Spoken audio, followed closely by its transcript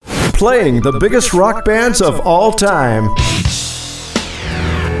playing the biggest rock bands of all time.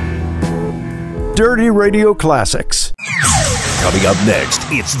 Dirty Radio Classics. Coming up next,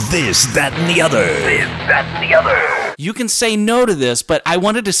 it's This, That, and the Other. This, That, and the Other. You can say no to this, but I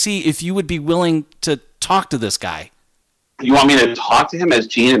wanted to see if you would be willing to talk to this guy. You want me to talk to him as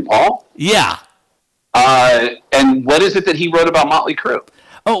Gene and Paul? Yeah. And what is it that he wrote about Motley Crue?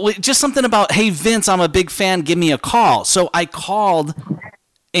 Oh, just something about, hey, Vince, I'm a big fan. Give me a call. So I called,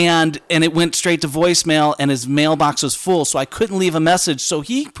 and it went straight to voicemail, and his mailbox was full, so I couldn't leave a message. So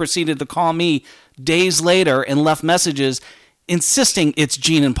he proceeded to call me days later and left messages insisting it's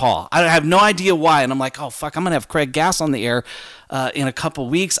Gene and Paul. I have no idea why, and I'm like, oh, fuck, I'm going to have Craig Gass on the air in a couple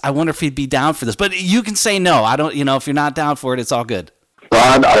weeks. I wonder if he'd be down for this. But you can say no. I don't, if you're not down for it, it's all good.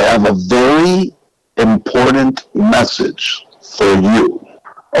 Rod, I have a very important message for you,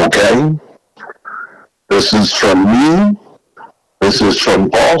 okay? This is from me. This is from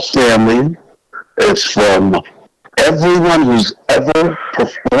Paul's family. It's from everyone who's ever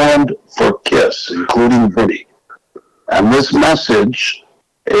performed for KISS, including Vinny. And this message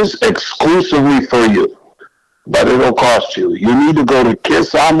is exclusively for you, but it'll cost you. You need to go to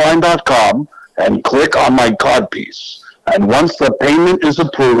kissonline.com and click on my codpiece. And once the payment is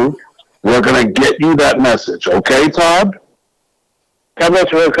approved, we're going to get you that message. Okay, Todd? How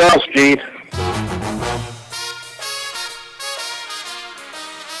much will it cost, Gene?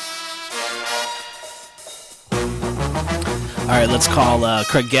 All right, let's call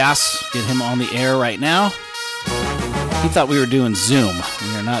Craig Gass, get him on the air right now. He thought we were doing Zoom.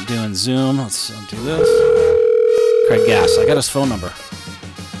 We are not doing Zoom. Let's do this. Craig Gass, I got his phone number.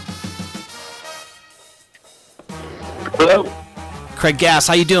 Hello? Craig Gass,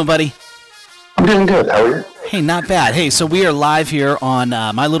 how you doing, buddy? I'm doing good. How are you? Hey, not bad. Hey, so we are live here on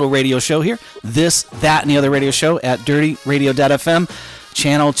my little radio show here. This, That, and the Other radio show at dirtyradio.fm.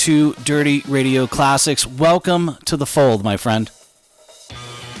 Channel 2 Dirty Radio Classics. Welcome to the fold, my friend.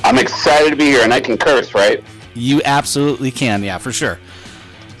 I'm excited to be here, and I can curse, right? You absolutely can, yeah, for sure.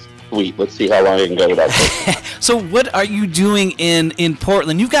 Sweet. Let's see how long I can go without this. So what are you doing in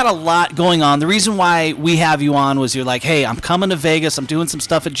Portland? You've got a lot going on. The reason why we have you on was you're like, hey, I'm coming to Vegas. I'm doing some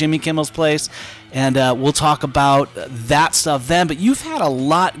stuff at Jimmy Kimmel's place, and we'll talk about that stuff then. But you've had a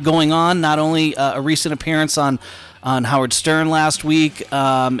lot going on, not only a recent appearance on Howard Stern last week,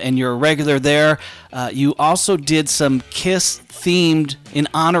 and you're a regular there. You also did some KISS-themed in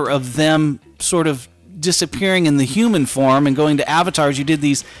honor of them sort of disappearing in the human form and going to avatars. You did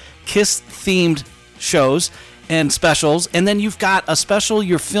these KISS-themed shows and specials, and then you've got a special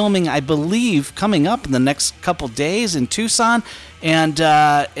you're filming, I believe, coming up in the next couple days in Tucson, and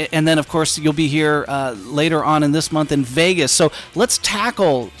then, of course, you'll be here later on in this month in Vegas. So let's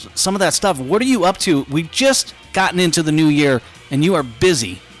tackle some of that stuff. What are you up to? We just gotten into the new year, and you are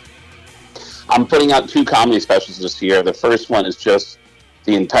busy. I'm putting out 2 comedy specials this year. The first one is just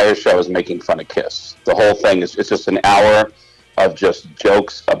the entire show is making fun of KISS. The whole thing is it's just an hour of just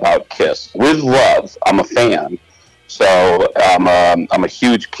jokes about KISS with love. I'm a fan, so I'm a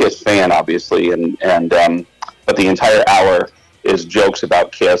huge KISS fan, obviously, and but the entire hour is jokes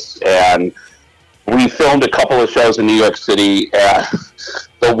about KISS. And we filmed a couple of shows in New York City.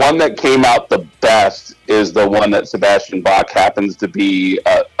 The one that came out the best is the one that Sebastian Bach happens to be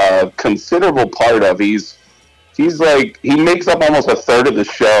a considerable part of. He's like, he makes up almost a third of the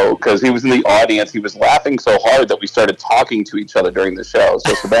show because he was in the audience. He was laughing so hard that we started talking to each other during the show.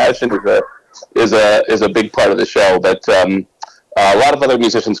 So Sebastian is a big part of the show. But a lot of other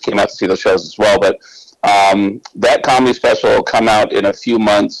musicians came out to see those shows as well. But that comedy special will come out in a few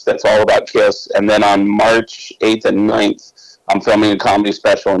months. That's all about KISS. And then on March 8th and 9th, I'm filming a comedy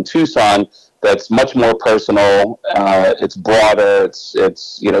special in Tucson that's much more personal. It's broader.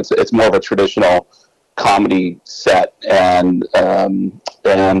 It's more of a traditional comedy set, and both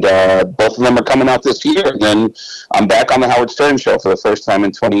of them are coming out this year. And then I'm back on the Howard Stern show for the first time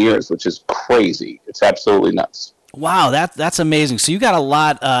in 20 years, which is crazy. It's absolutely nuts. Wow, that's amazing. So you got a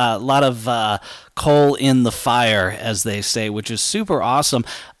lot of coal in the fire, as they say, which is super awesome.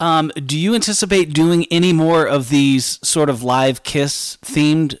 Do you anticipate doing any more of these sort of live KISS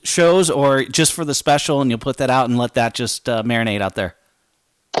themed shows, or just for the special and you'll put that out and let that just marinate out there?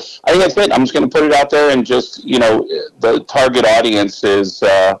 I think that's it. I'm just going to put it out there, and just, the target audience is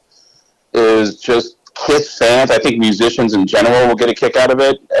just KISS fans. I think musicians in general will get a kick out of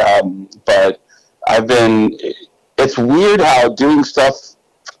it. But it's weird how doing stuff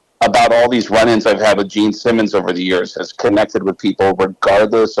about all these run-ins I've had with Gene Simmons over the years has connected with people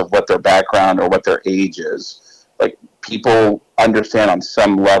regardless of what their background or what their age is. Like, people understand on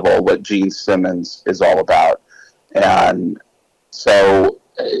some level what Gene Simmons is all about. And so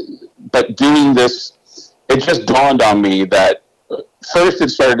but doing this, it just dawned on me that first it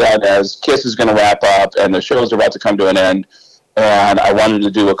started out as Kiss is going to wrap up and the show's about to come to an end, and I wanted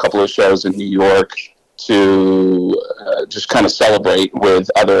to do a couple of shows in New York to just kind of celebrate with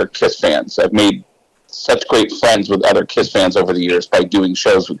other Kiss fans. I've made such great friends with other Kiss fans over the years by doing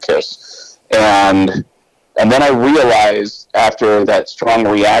shows with Kiss. And then I realized after that strong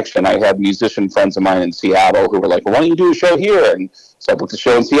reaction, I had musician friends of mine in Seattle who were like, well, why don't you do a show here? And so I booked a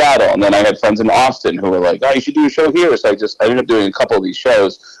show in Seattle. And then I had friends in Austin who were like, oh, you should do a show here. So I ended up doing a couple of these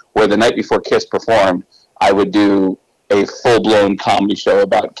shows where the night before Kiss performed, I would do a full-blown comedy show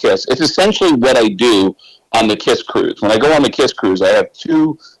about Kiss. It's essentially what I do on the Kiss cruise. When I go on the Kiss cruise, I have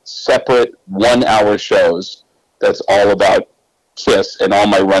 2 separate 1-hour shows that's all about Kiss and all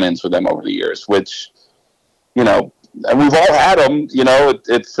my run-ins with them over the years, which, you know, and we've all had them, you know,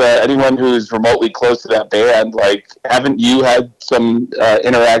 it's anyone who's remotely close to that band. Like, haven't you had some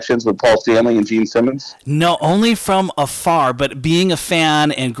interactions with Paul Stanley and Gene Simmons? No, only from afar, but being a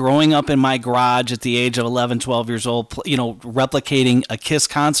fan and growing up in my garage at the age of 11, 12 years old, you know, replicating a Kiss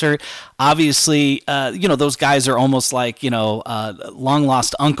concert, obviously, you know, those guys are almost like, you know,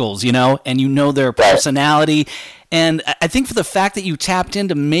 long-lost uncles, you know, and you know their personality. And I think for the fact that you tapped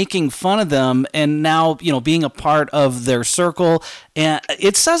into making fun of them and now, you know, being a part of their circle, and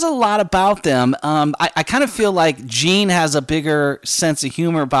it says a lot about them. I kind of feel like Gene has a bigger sense of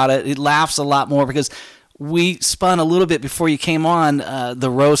humor about it. It laughs a lot more because we spun a little bit before you came on the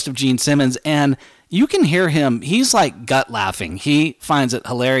roast of Gene Simmons, and you can hear him. He's like gut laughing. He finds it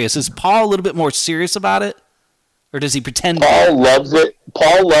hilarious. Is Paul a little bit more serious about it? Or does he pretend? Paul loves it.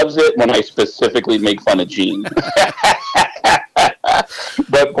 Paul loves it when I specifically make fun of Gene.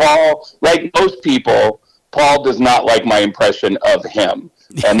 But Paul, like most people, Paul does not like my impression of him.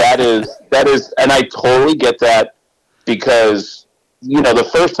 And that is, and I totally get that because, you know, the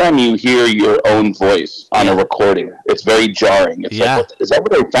first time you hear your own voice on a recording, it's very jarring. It's like, is that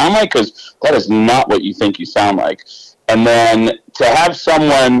what I sound like? Because that is not what you think you sound like. And then to have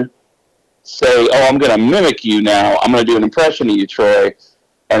someone say, oh, I'm going to mimic you now, I'm going to do an impression of you, Troy,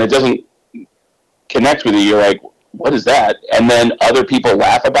 and it doesn't connect with you, you're like, what is that? And then other people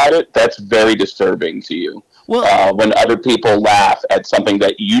laugh about it, that's very disturbing to you. Well, when other people laugh at something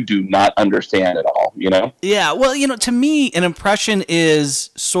that you do not understand at all, you know? Yeah, well, you know, to me, an impression is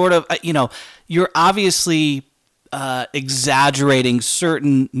sort of, you know, you're obviously exaggerating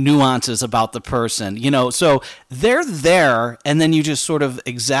certain nuances about the person, you know, so they're there and then you just sort of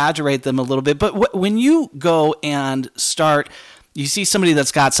exaggerate them a little bit. But when you go and start, you see somebody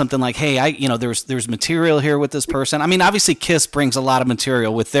that's got something like, hey, you know, there's material here with this person. I mean, obviously Kiss brings a lot of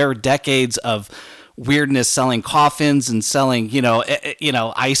material with their decades of weirdness, selling coffins and selling, you know,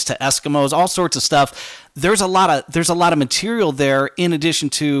 ice to Eskimos, all sorts of stuff. There's a lot of material there in addition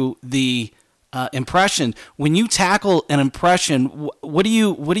to the impression. When you tackle an impression, what do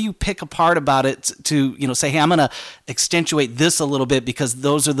you pick apart about it to, you know, say, hey, I'm going to accentuate this a little bit because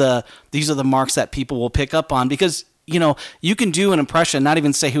these are the marks that people will pick up on? Because, you know, you can do an impression, not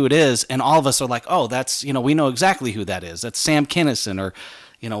even say who it is, and all of us are like, oh, that's, you know, we know exactly who that is. That's Sam Kinison or,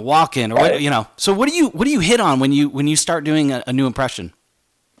 you know, Walken or what, you know. So what do you hit on when you start doing a new impression?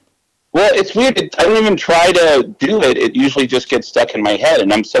 Well, it's weird. I don't even try to do it. It usually just gets stuck in my head,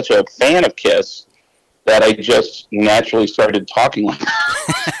 and I'm such a fan of Kiss that I just naturally started talking like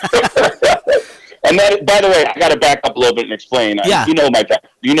that. And that, by the way, I got to back up a little bit and explain. Yeah. You know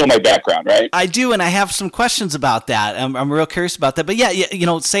my background, right? I do, and I have some questions about that. I'm real curious about that. But yeah, you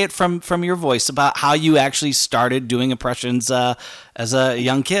know, say it from your voice about how you actually started doing impressions as a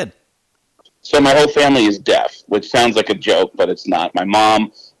young kid. So my whole family is deaf, which sounds like a joke, but it's not. My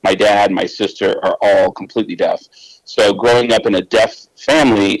mom, my dad, my sister are all completely deaf. So growing up in a deaf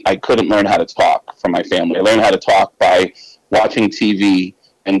family, I couldn't learn how to talk from my family. I learned how to talk by watching TV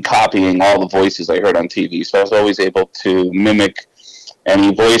and copying all the voices I heard on TV. So I was always able to mimic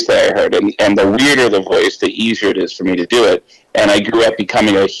any voice that I heard. And the weirder the voice, the easier it is for me to do it. And I grew up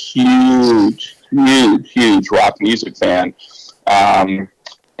becoming a huge rock music fan.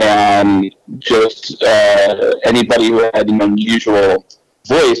 And just anybody who had an unusual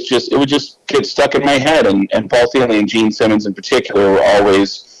voice, it would just get stuck in my head. And Paul Stanley and Gene Simmons in particular were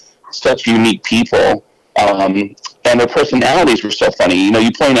always such unique people. And their personalities were so funny. You know,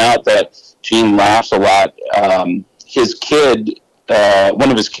 you point out that Gene laughs a lot. His kid, one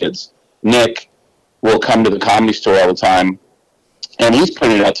of his kids, Nick, will come to the Comedy Store all the time. And he's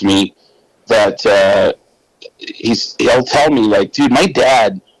pointed out to me that he'll tell me, like, dude, my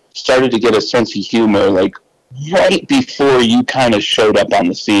dad started to get a sense of humor, like, right before you kind of showed up on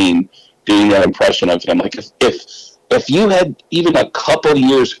the scene doing that impression of him. Like, if if you had even a couple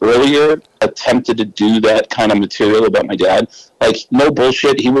years earlier attempted to do that kind of material about my dad, like, no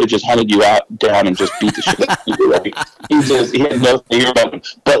bullshit, he would have just hunted you down and just beat the shit out of you. Like, he had no fear about him.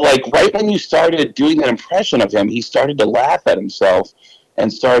 But, like, right when you started doing that impression of him, he started to laugh at himself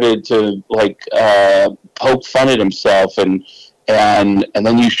and started to, like, poke fun at himself, and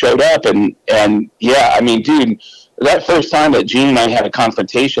then you showed up, and yeah, I mean, dude, that first time that Gene and I had a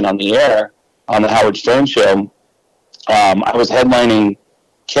confrontation on the air on the Howard Stern show, I was headlining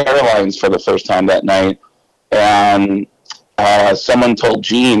Caroline's for the first time that night, and someone told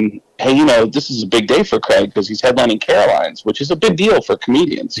Gene, hey, you know, this is a big day for Craig because he's headlining Caroline's, which is a big deal for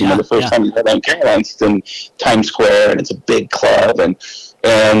comedians. You know, the first time you headline Caroline's, it's in Times Square, and it's a big club,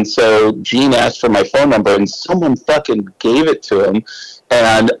 and so Gene asked for my phone number, and someone fucking gave it to him,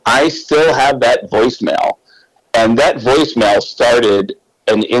 and I still have that voicemail, and that voicemail started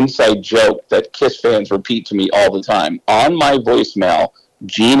an inside joke that Kiss fans repeat to me all the time. On my voicemail,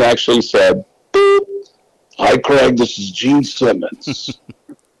 Gene actually said, "Boop. Hi, Craig, this is Gene Simmons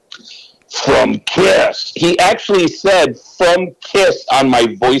from Kiss." He actually said "from Kiss" on my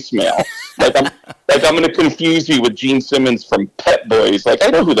voicemail. Like I'm going to confuse you with Gene Simmons from Pet Boys. Like, I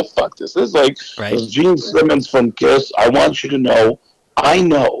know who the fuck this is. Like, right. It's Gene Simmons from Kiss. I want you to know, I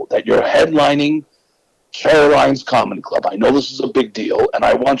know that you're headlining Caroline's Comedy Club. I know this is a big deal, and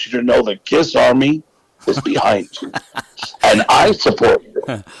I want you to know the Kiss Army is behind you. And I support you.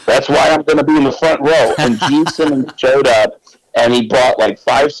 That's why I'm going to be in the front row. And Gene Simmons showed up, and he brought like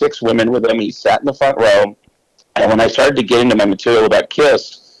 5-6 women with him. He sat in the front row. And when I started to get into my material about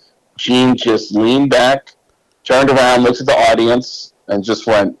Kiss, Gene just leaned back, turned around, looked at the audience, and just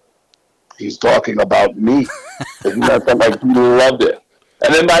went, "He's talking about me." Isn't that something? Like, he loved it.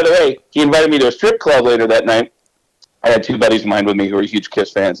 And then, by the way, he invited me to a strip club later that night. I had 2 buddies of mine with me who were huge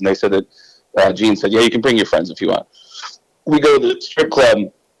Kiss fans, and they said that Gene said, "Yeah, you can bring your friends if you want." We go to the strip club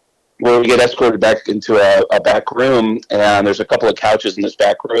where we get escorted back into a back room, and there's a couple of couches in this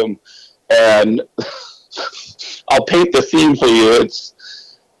back room. And I'll paint the scene for you. It's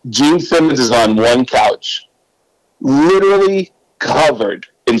Gene Simmons is on one couch, literally covered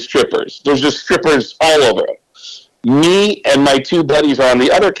in strippers. There's just strippers all over him. Me and my 2 buddies are on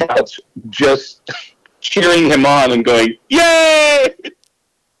the other couch, just cheering him on and going, "Yay!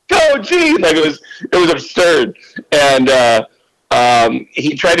 Go, Gene!" Like, it was absurd. And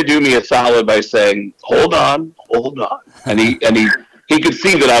he tried to do me a solid by saying, hold on. And he could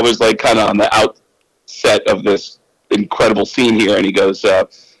see that I was like kind of on the outset of this incredible scene here. And he goes,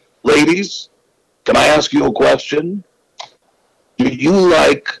 "Ladies, can I ask you a question? Do you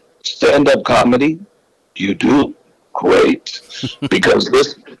like stand-up comedy?" "You do? Great. Because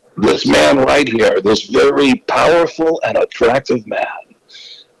this man right here, this very powerful and attractive man,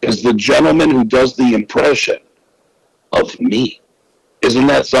 is the gentleman who does the impression of me. Isn't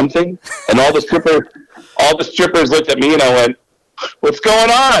that something?" And all the strippers looked at me, and I went, "What's going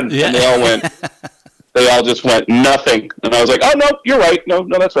on?" Yeah. And they all just went, "Nothing." And I was like, "Oh, no, you're right. No,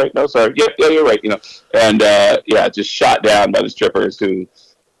 that's right. No, sorry. Yeah, you're right." You know, and just shot down by the strippers who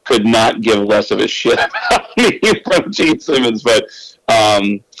could not give less of a shit about me from Gene Simmons. But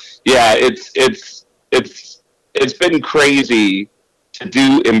it's been crazy to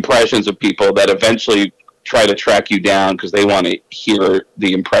do impressions of people that eventually try to track you down because they want to hear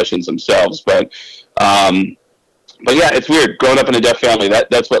the impressions themselves. But yeah, it's weird. Growing up in a deaf family,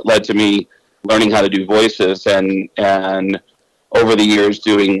 that's what led to me learning how to do voices, and over the years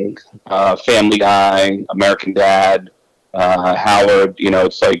doing Family Guy, American Dad, Howard. You know,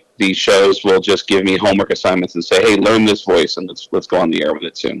 it's like these shows will just give me homework assignments and say, "Hey, learn this voice, and let's go on the air with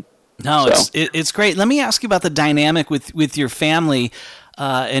it soon." No, so. It's great. Let me ask you about the dynamic with your family,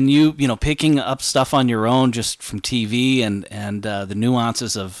 and you know, picking up stuff on your own just from TV and the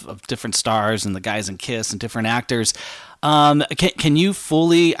nuances of different stars and the guys in Kiss and different actors. Can you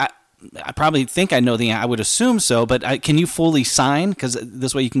fully? I probably think I know the. I would assume so, but can you fully sign? Because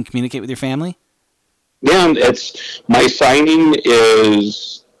this way you can communicate with your family. Yeah, my signing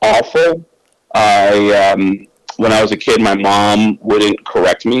is awful. When I was a kid, my mom wouldn't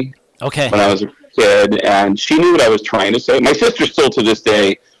correct me. Okay. When I was a kid, and she knew what I was trying to say. My sister still to this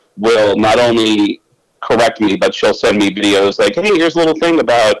day will not only correct me, but she'll send me videos like, "Hey, here's a little thing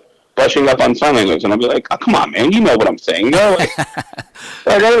about brushing up on sign language," and I'll be like, "Oh, come on, man, you know what I'm saying." No, like,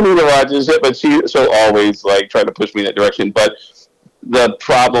 I don't need to watch this shit, but she'll always like try to push me in that direction. But the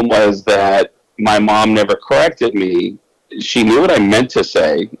problem was that my mom never corrected me. She knew what I meant to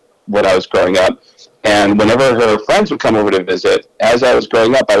say when I was growing up. And whenever her friends would come over to visit, as I was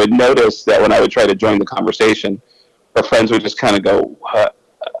growing up, I would notice that when I would try to join the conversation, her friends would just kind of go,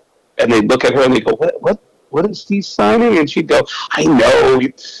 and they'd look at her and they'd go, what what is he signing? And she'd go, I know,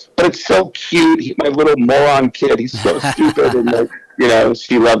 but it's so cute. My little moron kid, he's so stupid. And, like, you know,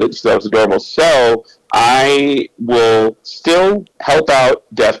 she loved it. So it was adorable. So I will still help out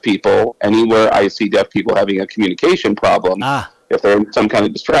deaf people anywhere I see deaf people having a communication problem if they're in some kind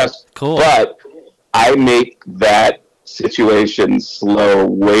of distress. Cool. But I make that situation slow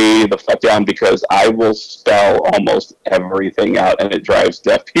way the fuck down, because I will spell almost everything out, and it drives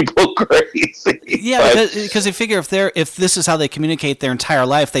deaf people crazy. Yeah, because they figure if this is how they communicate their entire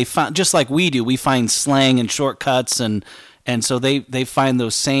life, they find, just like we do, we find slang and shortcuts, and so they find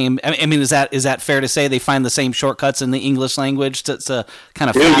those same. I mean, is that fair to say they find the same shortcuts in the English language to kind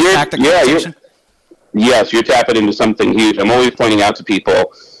of fast track the conversation? Yes, you're tapping into something huge. I'm always pointing out to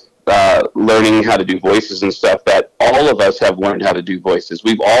people, learning how to do voices and stuff, that all of us have learned how to do voices.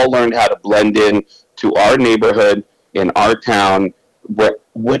 We've all learned how to blend in to our neighborhood, in our town,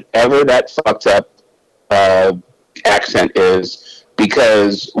 whatever that fucked up accent is,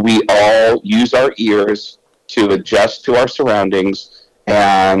 because we all use our ears to adjust to our surroundings,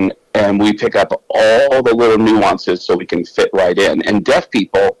 and we pick up all the little nuances so we can fit right in. And deaf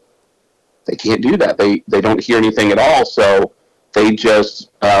people, they can't do that. They don't hear anything at all, so they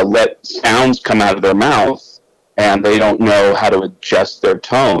just let sounds come out of their mouth, and they don't know how to adjust their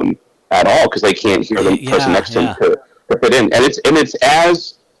tone at all, because they can't hear the person next to them to fit in. And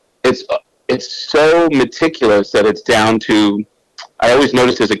it's so meticulous that it's down to. I always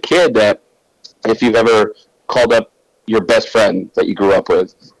noticed as a kid that if you've ever called up your best friend that you grew up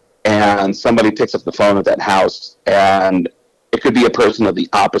with, and somebody picks up the phone at that house, and it could be a person of the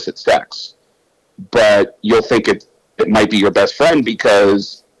opposite sex, but you'll think it might be your best friend,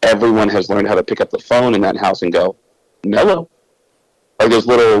 because everyone has learned how to pick up the phone in that house and go, mellow. Like those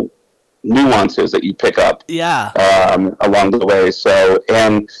little nuances that you pick up along the way. So,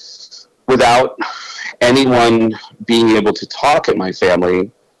 and without anyone being able to talk at my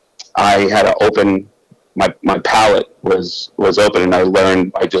family, I had to open, my palate was open, and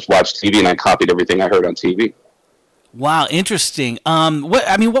I just watched TV and I copied everything I heard on TV. Wow, interesting.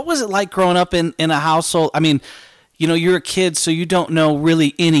 What was it like growing up in a household? I mean, you know, you're a kid, so you don't know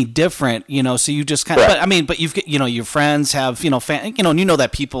really any different, you know, so you just kind of, but you've, you know, your friends have, you know, and you know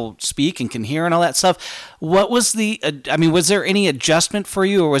that people speak and can hear and all that stuff. What was was there any adjustment for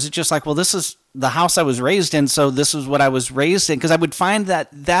you, or was it just like, well, this is the house I was raised in, so this is what I was raised in? Because I would find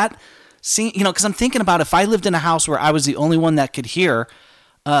that scene, you know, because I'm thinking about if I lived in a house where I was the only one that could hear,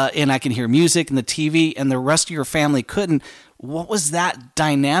 and I can hear music and the TV, and the rest of your family couldn't, what was that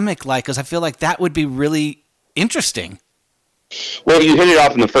dynamic like? Because I feel like that would be really interesting. Well, you hit it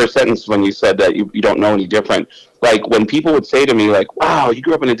off in the first sentence when you said that you don't know any different. Like, when people would say to me, like, wow, you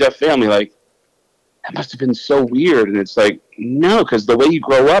grew up in a deaf family, like, that must have been so weird. And it's like, no, because the way you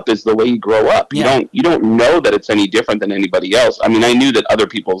grow up is the way you grow up. You don't know that it's any different than anybody else. I mean, I knew that other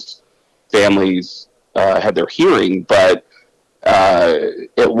people's families had their hearing, but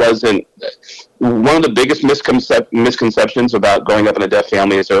it wasn't. One of the biggest misconceptions about growing up in a deaf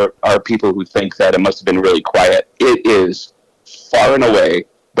family is there are people who think that it must have been really quiet. It is far and away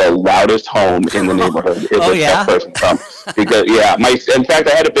the loudest home in the neighborhood. Is a deaf person's home. Because in fact,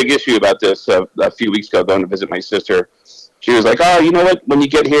 I had a big issue about this a few weeks ago going to visit my sister. She was like, "Oh, you know what? When you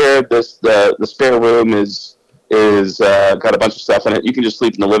get here, the spare room is got a bunch of stuff in it. You can just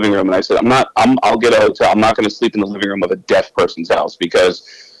sleep in the living room." And I said, I'll get a hotel. I'm not going to sleep in the living room of a deaf person's house,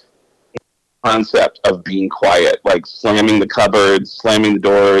 because the concept of being quiet, like slamming the cupboards, slamming the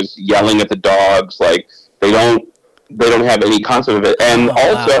doors, yelling at the dogs, like they don't have any concept of it. And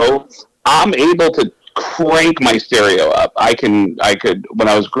I'm able to crank my stereo up. I could, when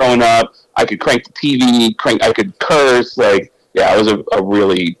I was growing up, I could crank the TV, I could curse. Like, I was a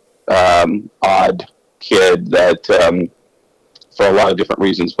really odd kid that for a lot of different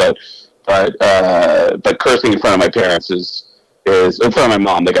reasons, but cursing in front of my parents is in front of my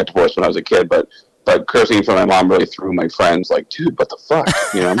mom. They got divorced when I was a kid, but cursing in front of my mom really threw my friends, like, dude, what the fuck,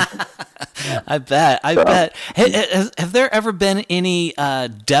 you know? I bet. Have there ever been any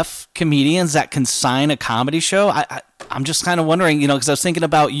deaf comedians that can sign a comedy show? I'm just kind of wondering, you know, because I was thinking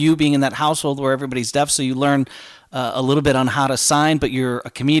about you being in that household where everybody's deaf, so you learn a little bit on how to sign, but you're a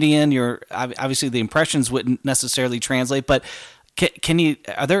comedian. You're obviously, the impressions wouldn't necessarily translate, but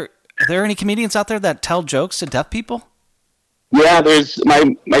are there any comedians out there that tell jokes to deaf people? Yeah, there's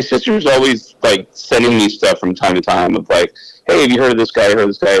my sister's always like sending me stuff from time to time of like, hey, have you heard of this guy?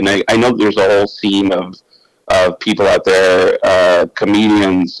 And I know there's a whole scene of people out there,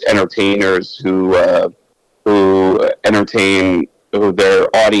 comedians, entertainers who entertain, who their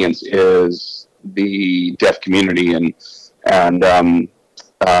audience is the deaf community, and they're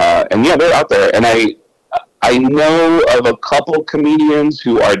out there. And I know of a couple comedians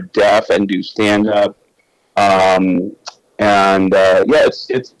who are deaf and do stand up.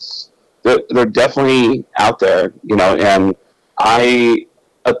 They're definitely out there, and I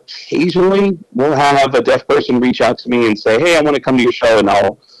occasionally will have a deaf person reach out to me and say, "Hey, I want to come to your show," and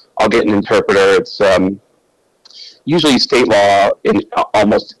I'll get an interpreter. It's usually state law in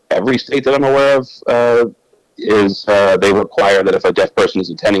almost every state that I'm aware of is they require that if a deaf person is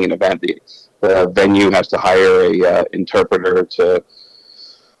attending an event, the venue has to hire a interpreter to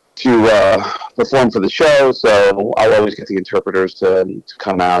perform for the show. So I'll always get the interpreters to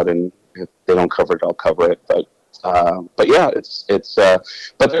come out, and if they don't cover it, I'll cover it. But yeah, it's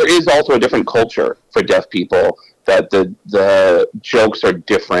but there is also a different culture for deaf people, that the jokes are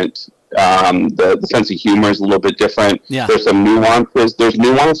different. The sense of humor is a little bit different. Yeah. There's some nuances. There's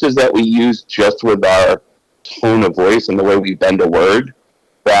nuances that we use just with our tone of voice and the way we bend a word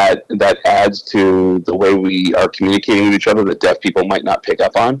that adds to the way we are communicating with each other that deaf people might not pick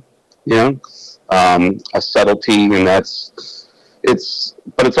up on. A subtlety, and but it's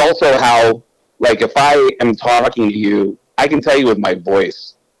also how, like, if I am talking to you, I can tell you with my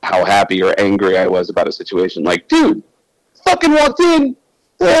voice how happy or angry I was about a situation. Like, dude, fucking walked in,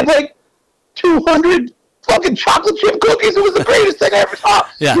 they had like 200 fucking chocolate chip cookies. It was the greatest thing I ever saw.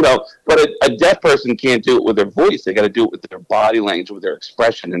 Yeah. But a deaf person can't do it with their voice. They got to do it with their body language, with their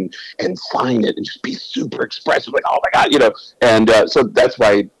expression, and sign it and just be super expressive. Like, oh my God, And so that's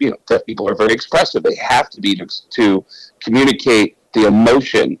why deaf people are very expressive. They have to be to communicate the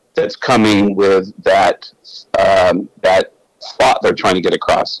emotion that's coming with that thought they're trying to get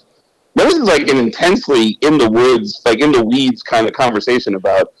across. Now, this is like an intensely in the woods, like in the weeds kind of conversation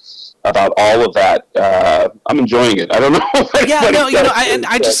about all of that. I'm enjoying it. I don't know.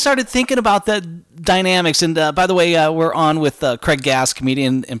 I just started thinking about the dynamics. And by the way, we're on with Craig Gass,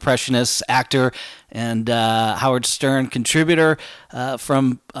 comedian, impressionist, actor, and Howard Stern, contributor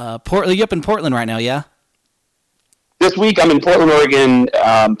from Portland. You up in Portland right now, yeah? This week I'm in Portland, Oregon,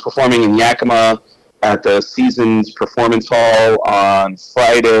 performing in Yakima at the Seasons Performance Hall on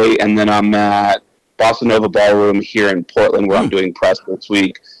Friday, and then I'm at Bossa Nova Ballroom here in Portland, where I'm doing press this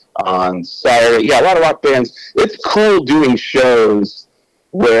week on Saturday. Yeah, a lot of rock bands. It's cool doing shows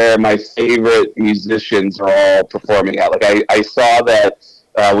where my favorite musicians are all performing at. Like, I saw that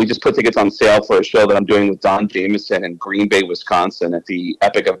we just put tickets on sale for a show that I'm doing with Don Jameson in Green Bay, Wisconsin at the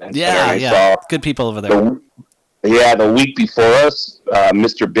Epic Event Center. Yeah. Good people over there. The week before us,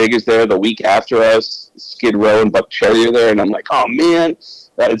 Mr. Big is there. The week after us, Skid Row and Buck Cherry are there, and I'm like, oh man,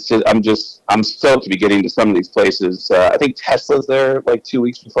 I'm stoked to be getting to some of these places. I think Tesla's there like 2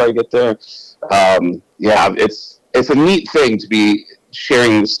 weeks before I get there. It's a neat thing to be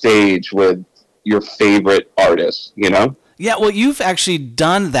sharing the stage with your favorite artists. Yeah, well, you've actually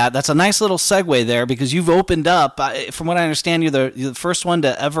done that. That's a nice little segue there, because you've opened up. From what I understand, you're the first one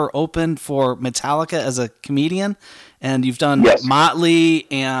to ever open for Metallica as a comedian, and you've done Motley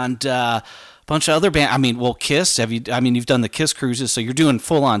and a bunch of other bands. I mean, well, Kiss. You've done the Kiss cruises, so you're doing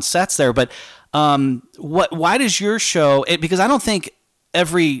full on sets there. But why does your show? Because I don't think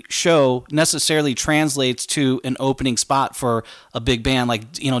every show necessarily translates to an opening spot for a big band.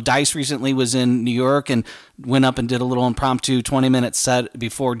 Like, Dice recently was in New York and went up and did a little impromptu 20-minute set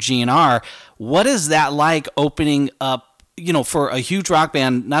before GNR. What is that like, opening up, for a huge rock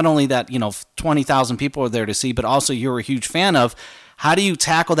band, not only that, 20,000 people are there to see, but also you're a huge fan of? How do you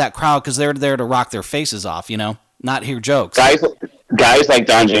tackle that crowd? Because they're there to rock their faces off, not hear jokes. Guys like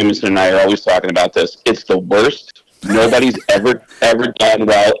Don Jameson and I are always talking about this. It's the worst. Nobody's ever done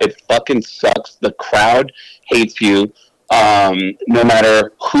well. It fucking sucks. The crowd hates you, no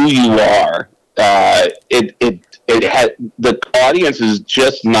matter who you are. The audience is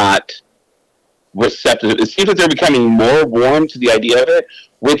just not receptive. It seems like they're becoming more warm to the idea of it,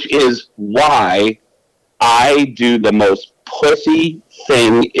 which is why I do the most pussy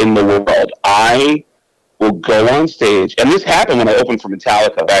thing in the world. I will go on stage, and this happened when I opened for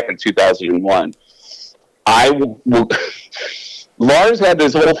Metallica back in 2001. Lars had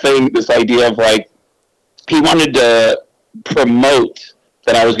this whole thing, this idea of like, he wanted to promote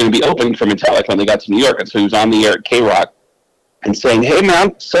that I was going to be opening for Metallica when they got to New York, and so he was on the air at K-Rock and saying, hey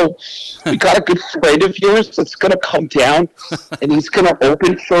man, so we got a good friend of yours that's going to come down and he's going to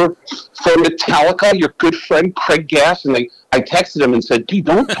open for Metallica, your good friend Craig Gass. And I texted him and said, dude,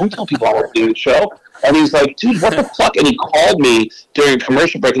 don't tell people I'm opening the show. And he's like, dude, what the fuck? And he called me during a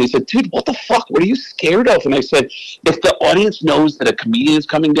commercial break and he said, dude, what the fuck? What are you scared of? And I said, if the audience knows that a comedian is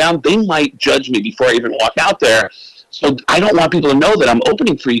coming down, they might judge me before I even walk out there. So I don't want people to know that I'm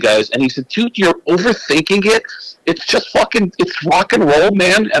opening for you guys. And he said, dude, you're overthinking it. It's just it's rock and roll,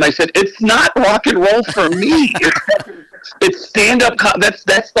 man. And I said, it's not rock and roll for me. It's stand-up. That's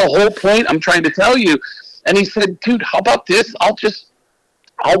the whole point I'm trying to tell you. And he said, dude, how about this? I'll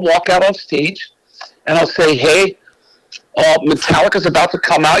walk out on stage and I'll say, hey, Metallica's about to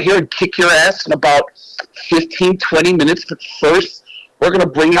come out here and kick your ass in about 15, 20 minutes. But first, we're going to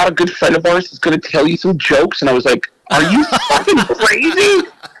bring out a good friend of ours who's going to tell you some jokes. And I was like, are you fucking crazy?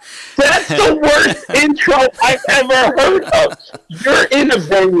 That's the worst intro I've ever heard of. You're in a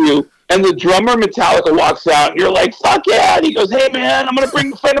venue, and the drummer Metallica walks out, and you're like, fuck yeah. And he goes, hey, man, I'm going to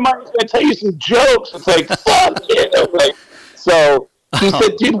bring a friend of mine who's going to tell you some jokes. It's like, fuck yeah. Like, so he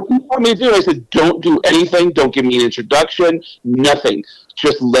said, dude, what do you want me to do? I said, don't do anything. Don't give me an introduction. Nothing.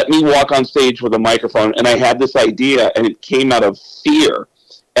 Just let me walk on stage with a microphone. And I had this idea, and it came out of fear.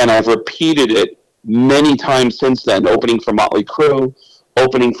 And I've repeated it many times since then, opening for Motley Crue,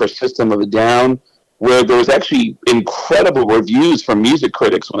 opening for System of a Down, where there was actually incredible reviews from music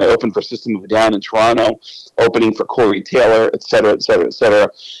critics when I opened for System of a Down in Toronto, opening for Corey Taylor, et cetera, et cetera, et cetera,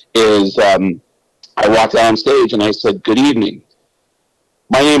 is I walked out on stage and I said, good evening.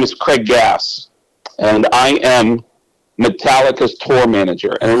 My name is Craig Gass, and I am Metallica's tour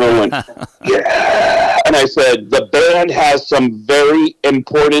manager. And everyone went, yeah. And I said, the band has some very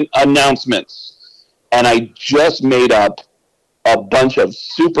important announcements. And I just made up a bunch of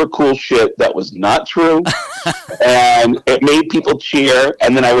super cool shit that was not true. And it made people cheer.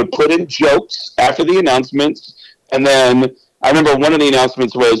 And then I would put in jokes after the announcements. And then I remember one of the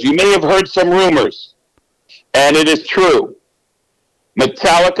announcements was, you may have heard some rumors. And it is true.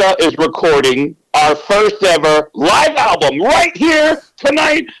 Metallica is recording our first ever live album right here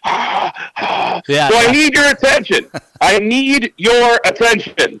tonight. Yeah. So I need your attention. I need your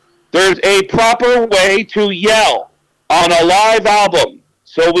attention. There's a proper way to yell on a live album.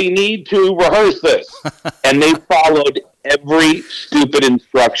 So we need to rehearse this. And they followed every stupid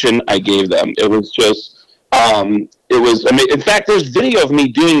instruction I gave them. It was just, in fact, there's video of me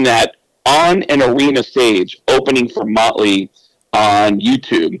doing that on an arena stage, opening for Motley on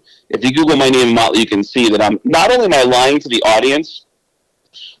YouTube. If you Google my name, Motley, you can see that I'm not only am I lying to the audience,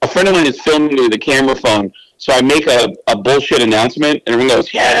 a friend of mine is filming me with a camera phone, so I make a bullshit announcement, and everyone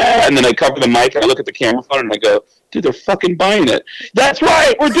goes, yeah, and then I cover the mic, and I look at the camera phone, and I go, dude, they're fucking buying it. That's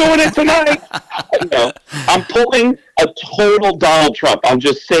right, we're doing it tonight. I'm pulling a total Donald Trump. I'm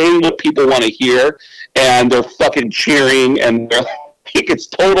just saying what people want to hear, and they're fucking cheering, and they're like, it's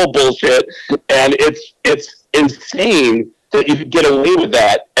total bullshit, and it's insane that you could get away with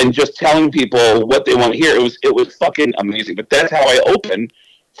that and just telling people what they want to hear. It was fucking amazing. But that's how I open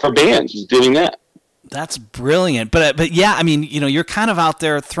for bands, is doing that. That's brilliant. But yeah, I mean, you're kind of out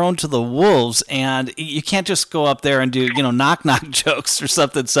there thrown to the wolves, and you can't just go up there and do, knock jokes or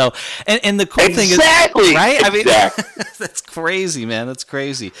something. So, and the cool thing is, right? I mean, that's crazy, man. That's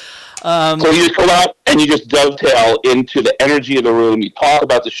crazy. So you just go out and you just dovetail into the energy of the room. You talk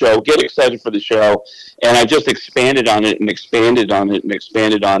about the show, get excited for the show, and I just expanded on it and expanded on it and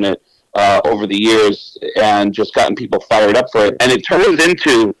expanded on it over the years, and just gotten people fired up for it. And it turns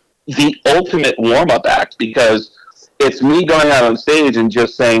into the ultimate warm-up act, because it's me going out on stage and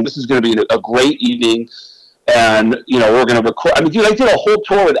just saying, this is going to be a great evening, and we're going to record. I mean, dude, I did a whole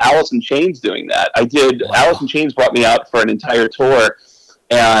tour with Alice in Chains doing that. Wow. Alice in Chains brought me out for an entire tour.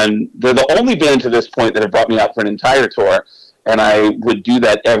 And they're the only band to this point that have brought me out for an entire tour. And I would do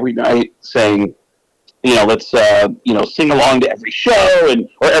that every night, saying, let's, sing along to every show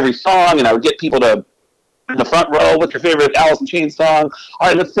or every song. And I would get people to, in the front row, what's your favorite Alice in Chains song? All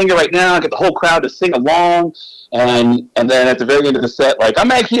right, let's sing it right now. Get the whole crowd to sing along. And then at the very end of the set, like,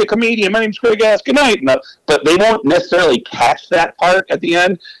 I'm actually a comedian. My name's Craig Gass. Good night. But they won't necessarily catch that part at the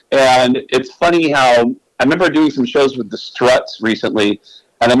end. And it's funny how I remember doing some shows with the Struts recently.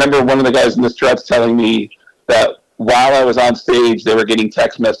 And I remember one of the guys in the Struts telling me that while I was on stage, they were getting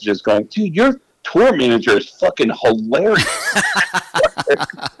text messages going, dude, your tour manager is fucking hilarious.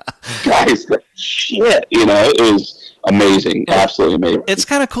 Guys, that shit, it was amazing. Absolutely amazing. It's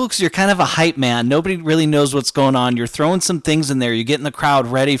kind of cool because you're kind of a hype man. Nobody really knows what's going on. You're throwing some things in there. You're getting the crowd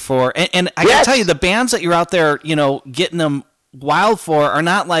ready for, and I can tell you, the bands that you're out there, getting them wild for are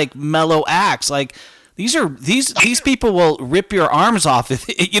not like mellow acts. Like, these people will rip your arms off if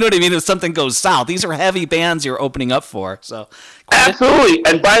you know what I mean. If something goes south, these are heavy bands you're opening up for. So absolutely.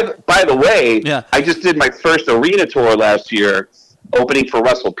 And by the way, I just did my first arena tour last year, opening for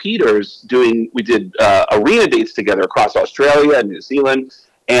Russell Peters. We did arena dates together across Australia and New Zealand,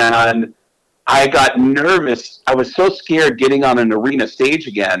 and I got nervous. I was so scared getting on an arena stage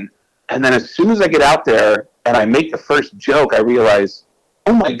again. And then as soon as I get out there, and I make the first joke, I realize,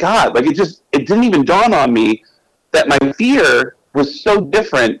 oh my God, like it didn't even dawn on me that my fear was so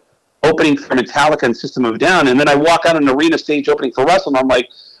different opening for Metallica and System of a Down. And then I walk on an arena stage opening for Russell, and I'm like,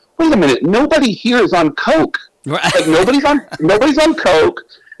 wait a minute, nobody here is on coke. Right. Like nobody's on coke.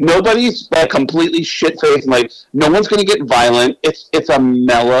 Nobody's like completely shit-faced. Like no one's going to get violent. It's a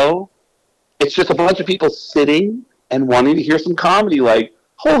mellow. It's just a bunch of people sitting and wanting to hear some comedy. Like,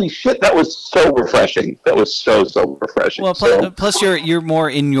 holy shit, that was so refreshing. That was so refreshing. Well, plus you're more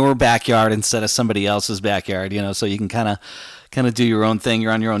in your backyard instead of somebody else's backyard, so you can kind of do your own thing.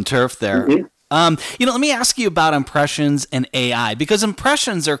 You're on your own turf there. Mm-hmm. Let me ask you about impressions and AI, because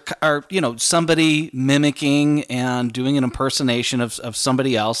impressions are somebody mimicking and doing an impersonation of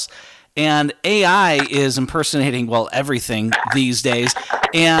somebody else. And AI is impersonating, everything these days.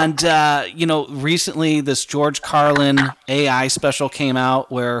 And, recently this George Carlin AI special came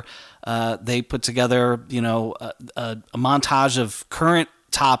out where they put together, a montage of current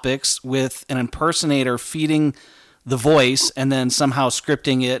topics with an impersonator feeding the voice and then somehow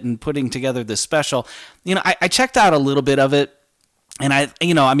scripting it and putting together this special. I checked out a little bit of it. And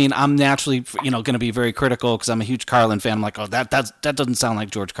I'm naturally, going to be very critical because I'm a huge Carlin fan. I'm like, oh, that doesn't sound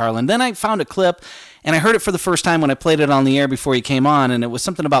like George Carlin. Then I found a clip, and I heard it for the first time when I played it on the air before he came on, and it was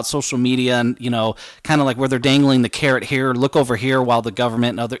something about social media and, kind of like where they're dangling the carrot here, look over here while the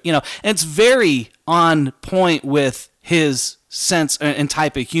government and other, and it's very on point with his sense and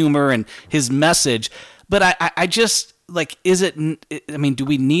type of humor and his message. But I just, like, do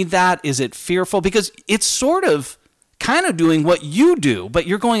we need that? Is it fearful? Because it's sort of kind of doing what you do, but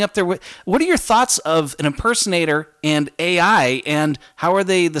you're going up there with, what are your thoughts of an impersonator and AI, and how are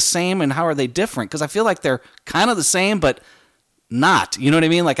they the same and how are they different? Because I feel like they're kind of the same, but not, you know what I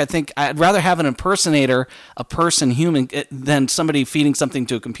mean? Like, I think I'd rather have an impersonator, a person, human, than somebody feeding something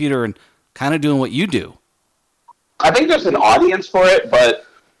to a computer and kind of doing what you do. I think there's an audience for it, but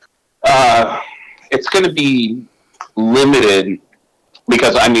it's going to be limited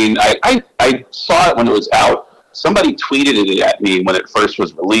because, I saw it when it was out. Somebody tweeted it at me when it first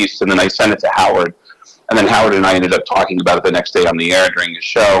was released, and then I sent it to Howard. And then Howard and I ended up talking about it the next day on the air during the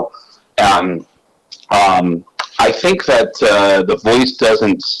show. And I think that the voice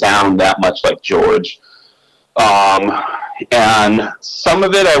doesn't sound that much like George. And some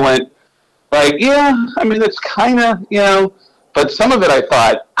of it I went, like, yeah, it's kind of, but some of it I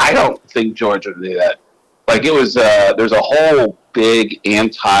thought, I don't think George would do that. Like, it was, there's a whole big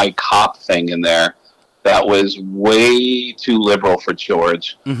anti-cop thing in there that was way too liberal for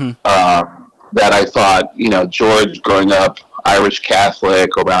George. Mm-hmm. That I thought, George growing up Irish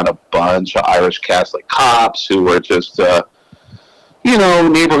Catholic around a bunch of Irish Catholic cops who were just,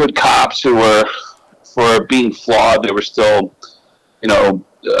 neighborhood cops who were, for being flawed, they were still,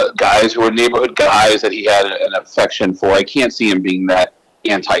 guys who were neighborhood guys that he had an affection for. I can't see him being that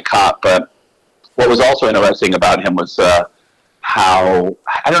anti-cop, but what was also interesting about him was how,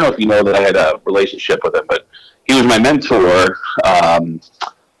 I don't know if you know that I had a relationship with him, but he was my mentor,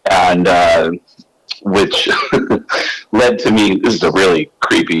 and which led to me, this is a really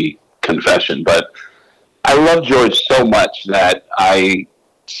creepy confession, but I love George so much that I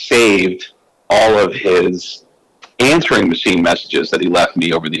saved all of his answering machine messages that he left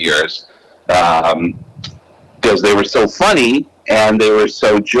me over the years, because they were so funny and they were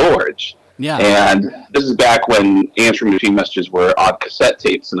so George. Yeah. And this is back when answering machine messages were on cassette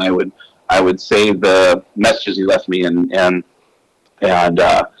tapes, and I would save the messages he left me and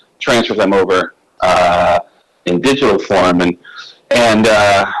transfer them over in digital form. And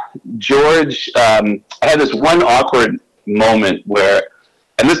George, I had this one awkward moment where,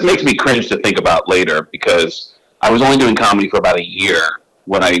 and this makes me cringe to think about later, because I was only doing comedy for about a year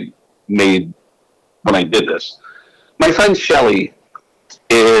when I did this. My friend Shelley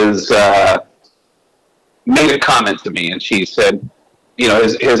made a comment to me, and she said,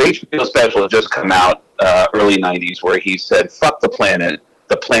 his HBO special had just come out early 90s, where he said, fuck the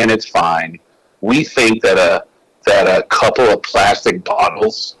planet's fine. We think that a couple of plastic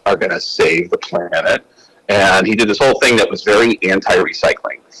bottles are going to save the planet. And he did this whole thing that was very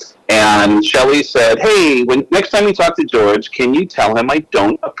anti-recycling. And Shelley said, hey, next time you talk to George, can you tell him I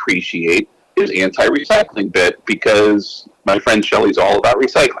don't appreciate his anti-recycling bit, because my friend Shelley's all about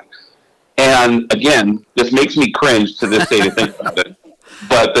recycling. And again, this makes me cringe to this day to think about it.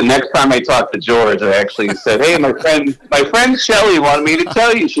 But the next time I talked to George, I actually said, hey, my friend Shelley wanted me to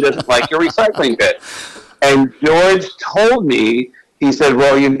tell you she doesn't like your recycling bit. And George told me, he said,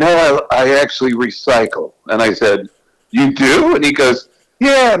 well, I actually recycle. And I said, you do? And he goes,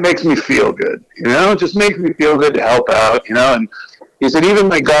 yeah, it makes me feel good. It just makes me feel good to help out, And he said, even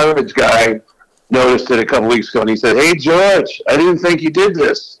my garbage guy noticed it a couple weeks ago, and he said, "Hey, George, I didn't think you did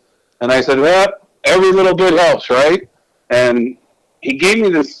this." And I said, "Well, every little bit helps, right?" And he gave me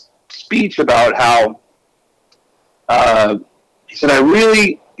this speech about how he said, "I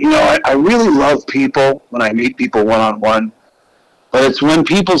really love people when I meet people one-on-one, but it's when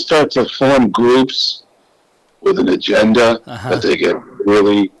people start to form groups with an agenda that they get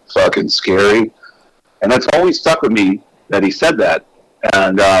really fucking scary." And that's always stuck with me that he said that.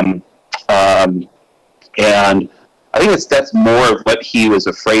 And I think that's more of what he was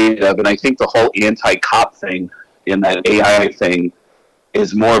afraid of. And I think the whole anti-cop thing in that AI thing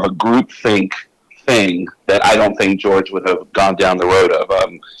is more of a groupthink thing that I don't think George would have gone down the road of.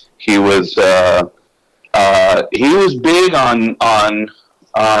 He was big on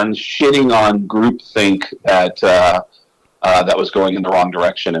shitting on groupthink that was going in the wrong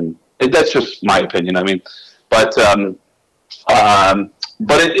direction, and that's just my opinion. I mean, but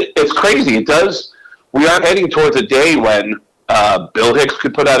it's crazy. It does. We are heading towards a day when Bill Hicks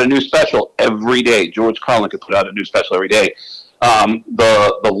could put out a new special every day. George Carlin could put out a new special every day.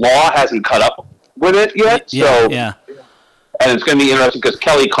 The law hasn't caught up with it yet, and it's going to be interesting because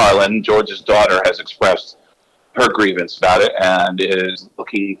Kelly Carlin, George's daughter, has expressed her grievance about it and is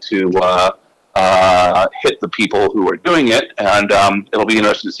looking to hit the people who are doing it, and it'll be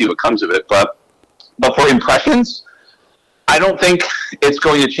interesting to see what comes of it. But for impressions, I don't think it's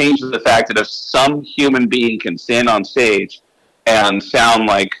going to change the fact that if some human being can stand on stage and sound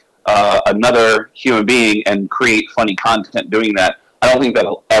like another human being and create funny content doing that, I don't think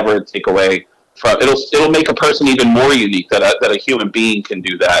that'll ever take away from it'll make a person even more unique that a human being can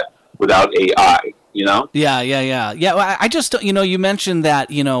do that without AI. You know? Yeah. Well, I just, you mentioned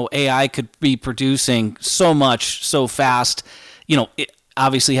that, AI could be producing so much so fast,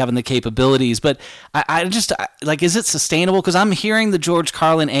 obviously having the capabilities, but I just, is it sustainable? Because I'm hearing the George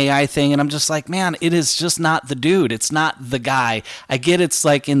Carlin AI thing, and I'm just like, man, it is just not the dude. It's not the guy. I get it's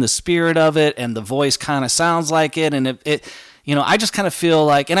like in the spirit of it, and the voice kind of sounds like it, and it I just kind of feel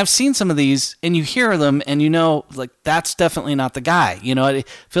like, and I've seen some of these, and you hear them, and that's definitely not the guy. I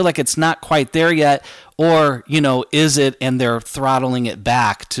feel like it's not quite there yet, or, is it, and they're throttling it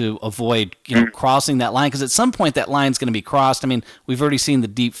back to avoid, crossing that line, because at some point that line's going to be crossed. I mean, we've already seen the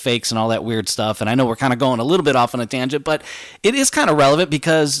deep fakes and all that weird stuff, and I know we're kind of going a little bit off on a tangent, but it is kind of relevant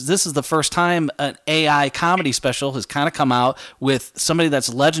because this is the first time an AI comedy special has kind of come out with somebody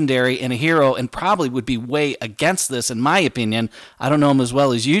that's legendary and a hero, and probably would be way against this, in my opinion. I don't know him as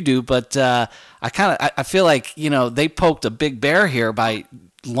well as you do, but I feel like, they poked a big bear here by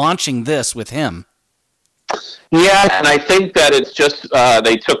launching this with him. Yeah, and I think that it's just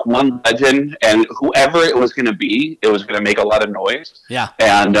they took one legend, and whoever it was going to be, it was going to make a lot of noise. Yeah,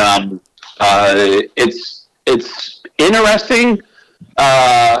 and it's interesting.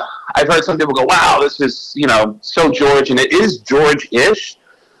 I've heard some people go, "Wow, this is so George," and it is George-ish,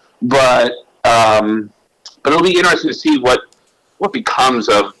 but it'll be interesting to see what becomes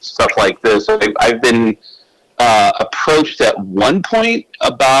of stuff like this. I've been approached at one point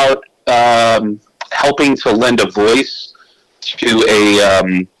about helping to lend a voice to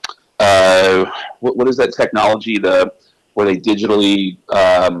a what is that technology where they digitally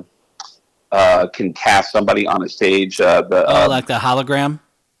can cast somebody on a stage, like the hologram.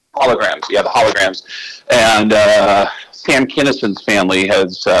 Holograms, yeah, the holograms. And Sam Kinnison's family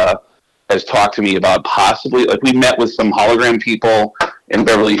has talked to me about possibly, we met with some hologram people in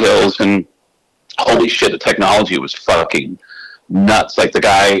Beverly Hills, and holy shit, the technology was fucking nuts. Like, the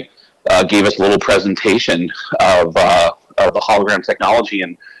guy gave us a little presentation of the hologram technology,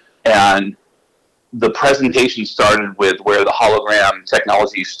 and the presentation started with where the hologram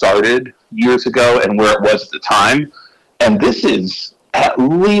technology started years ago and where it was at the time. And this is at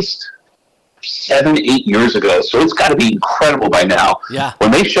least 7-8 years ago, so it's got to be incredible by now. Yeah. When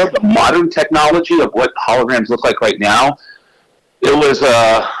they showed the modern technology of what holograms look like right now, it was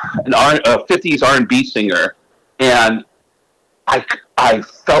a 50s R&B singer, and I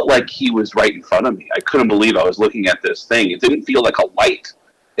felt like he was right in front of me. I couldn't believe I was looking at this thing. It didn't feel like a light.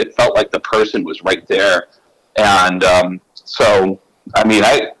 It felt like the person was right there. And so, I mean,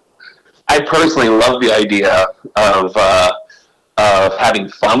 I personally love the idea of having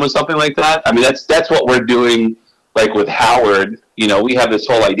fun with something like that. I mean, that's what we're doing, like with Howard. We have this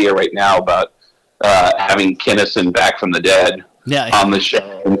whole idea right now about having Kinnison back from the dead on the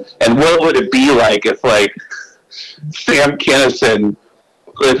show. And what would it be like if, like, Sam Kinison,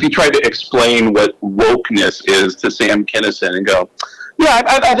 if you tried to explain what wokeness is to Sam Kinison and go, yeah,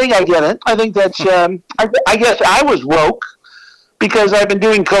 I think I get it. I think that's, I guess I was woke because I've been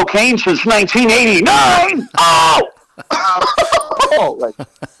doing cocaine since 1989. Oh!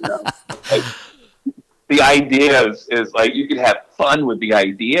 the idea is like you can have fun with the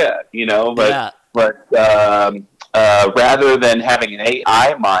idea, but rather than having an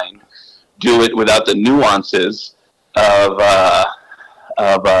AI mind do it without the nuances of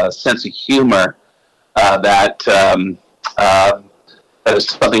a sense of humor that is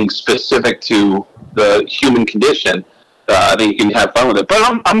something specific to the human condition. I think you can have fun with it, but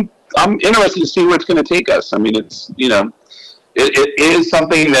I'm interested to see where it's going to take us. I mean, it's it is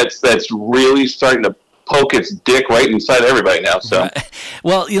something that's really starting to poke its dick right inside everybody now. So,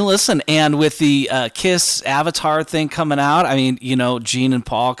 well, listen, and with the Kiss Avatar thing coming out, I mean, Gene and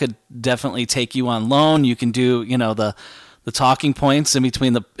Paul could definitely take you on loan. You can do, the talking points in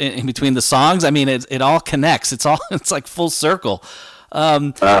between the songs. I mean, it all connects. It's like full circle.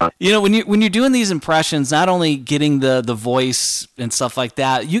 When you're doing these impressions, not only getting the voice and stuff like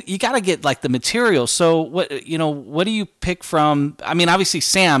that, you got to get like the material. So what do you pick from? I mean, obviously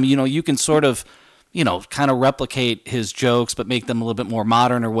Sam, you can sort of, kind of replicate his jokes, but make them a little bit more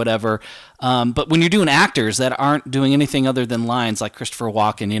modern or whatever. But when you're doing actors that aren't doing anything other than lines, like Christopher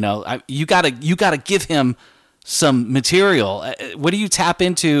Walken, you gotta give him some material. What do you tap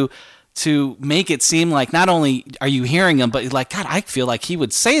into to make it seem like not only are you hearing him, but like, God, I feel like he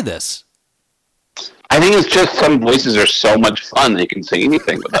would say this? I think it's just some voices are so much fun they can say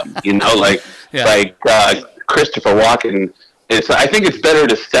anything with them. Like Christopher Walken. I think it's better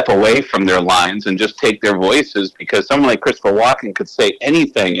to step away from their lines and just take their voices, because someone like Christopher Walken could say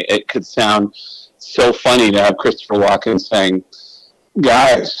anything. It could sound so funny to have Christopher Walken saying,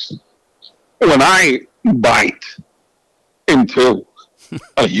 "Guys, when I bite into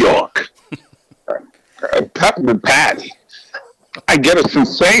a York, a peppermint patty, I get a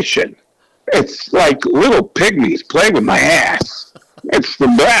sensation. It's like little pygmies playing with my ass. It's the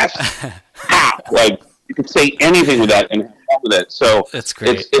best." Like, you could say anything with that and have fun with it. So that's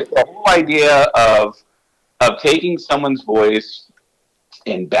great. It's the whole idea of taking someone's voice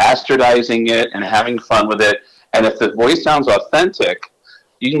and bastardizing it and having fun with it. And if the voice sounds authentic,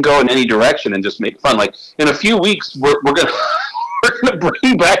 you can go in any direction and just make fun. Like, in a few weeks, we're gonna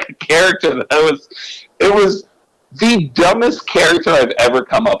bring back a character that was the dumbest character I've ever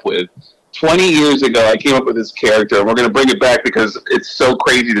come up with. 20 years ago, I came up with this character, and we're going to bring it back because it's so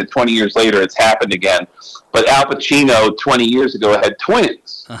crazy that 20 years later it's happened again. But Al Pacino, 20 years ago, had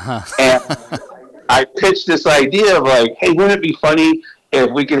twins. Uh-huh. And I pitched this idea of like, hey, wouldn't it be funny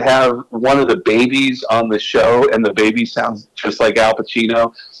if we could have one of the babies on the show, and the baby sounds just like Al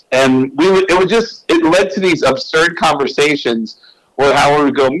Pacino? And it led to these absurd conversations where Howard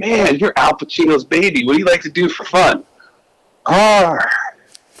would go, "Man, you're Al Pacino's baby. What do you like to do for fun?"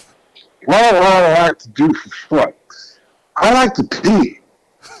 What do I like to do for fun? I like to pee.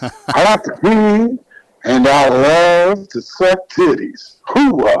 I like to pee, and I love to suck titties.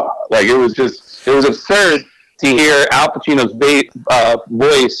 Hoo-ah. Like, it was absurd to hear Al Pacino's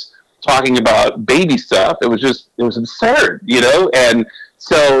voice talking about baby stuff. It was absurd, And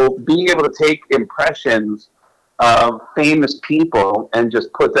so being able to take impressions of famous people and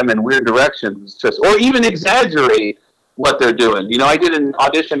just put them in weird directions, or even exaggerate what they're doing. I did an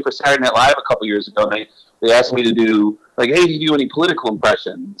audition for Saturday Night Live a couple years ago, and they asked me to do, like, hey, do you do any political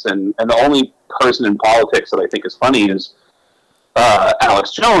impressions? And the only person in politics that I think is funny is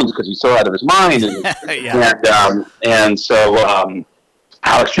Alex Jones, because he's so out of his mind. And so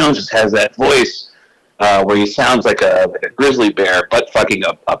Alex Jones just has that voice where he sounds like a grizzly bear butt fucking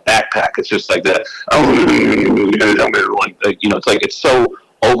a backpack. It's just like that. It's like, it's so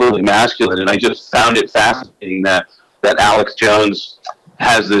overly masculine, and I just found it fascinating that Alex Jones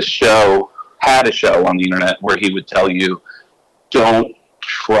had a show on the internet where he would tell you, don't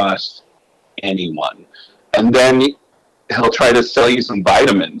trust anyone. And then he'll try to sell you some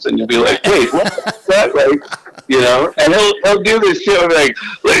vitamins, and you'll be like, wait, what's that? Like, and he'll do this shit like,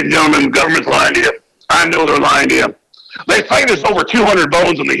 ladies and gentlemen, the government's lying to you. I know they're lying to you. They say there's over 200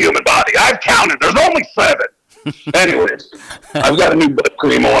 bones in the human body. I've counted. There's only 7. Anyways, I've got a new butt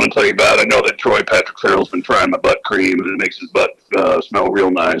cream I want to tell you about. I know that Troy Patrick Farrell's been trying my butt cream, and it makes his butt smell real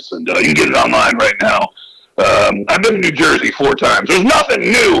nice. And you can get it online right now. I've been to New Jersey 4 times. There's nothing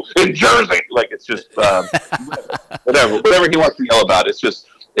new in Jersey. Like, it's just whatever he wants to yell about. It's just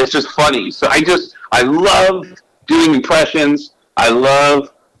funny. So I love doing impressions. I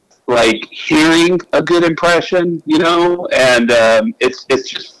love like hearing a good impression, and it's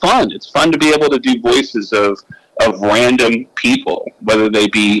just fun. It's fun to be able to do voices of random people, whether they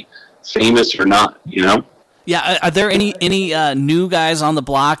be famous or not, Yeah, are there any new guys on the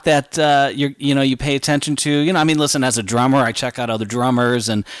block that you pay attention to? I mean, listen, as a drummer, I check out other drummers,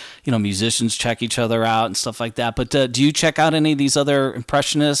 and musicians check each other out and stuff like that. But do you check out any of these other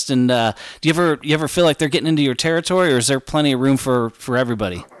impressionists? And do you ever feel like they're getting into your territory, or is there plenty of room for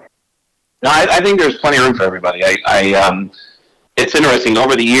everybody? No, I think there's plenty of room for everybody. It's interesting.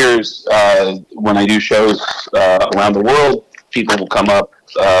 Over the years, when I do shows around the world, people will come up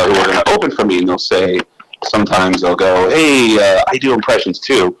who are going to open for me, and they'll say. Sometimes they'll go, hey, I do impressions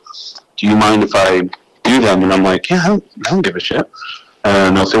too. Do you mind if I do them? And I'm like, yeah, I don't give a shit.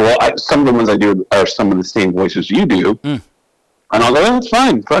 And they'll say, well, some of the ones I do are some of the same voices you do. And I'll go, oh, that's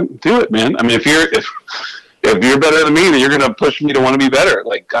fine. Do it, man. I mean, if you're better than me, then you're going to push me to want to be better.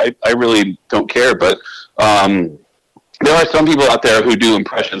 Like, I really don't care. But there are some people out there who do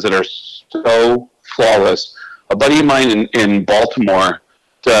impressions that are so flawless. A buddy of mine in Baltimore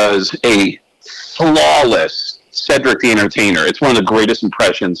does a flawless Cedric the Entertainer. It's one of the greatest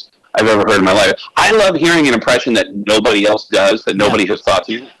impressions I've ever heard in my life. I love hearing an impression that nobody else does, that nobody has thought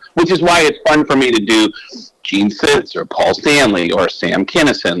to, which is why it's fun for me to do Gene Fitz or Paul Stanley or Sam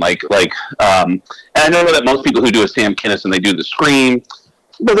Kinison. And I know that most people who do a Sam Kinison, they do the scream,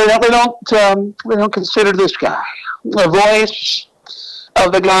 but they don't consider this guy the voice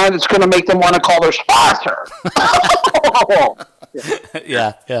of the guy that's going to make them want to call their sponsor.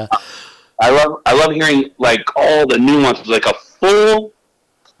 Yeah. I love hearing like all the nuances, like a full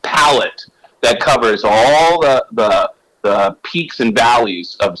palette that covers all the peaks and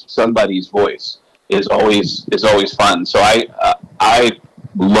valleys of somebody's voice is always fun. So I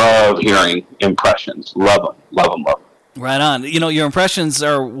love hearing impressions. Love them. Right on. Your impressions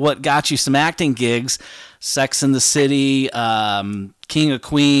are what got you some acting gigs. Sex and the City, King of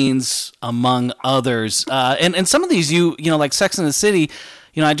Queens, among others. And some of these, like Sex and the City.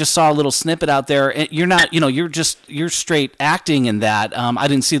 I just saw a little snippet out there. You're not, you're straight acting in that. I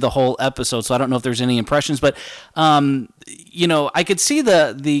didn't see the whole episode, so I don't know if there's any impressions. But, I could see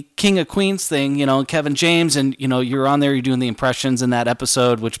the King of Queens thing, Kevin James, and, you're on there, you're doing the impressions in that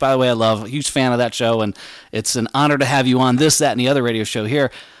episode, which, by the way, I love. A huge fan of that show, and it's an honor to have you on this, that, and the other radio show here.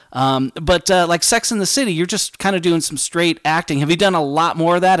 But like Sex and the City, you're just kind of doing some straight acting. Have you done a lot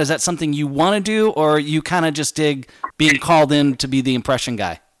more of that? Is that something you want to do, or you kind of just dig being called in to be the impression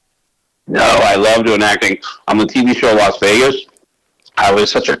guy? No, I love doing acting. On the TV show Las Vegas, I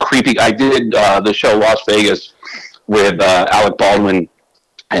was such a creepy. I did the show Las Vegas with Alec Baldwin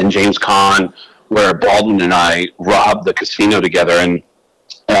and James Caan, where Baldwin and I robbed the casino together, and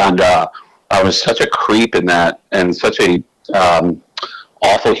I was such a creep in that, and such a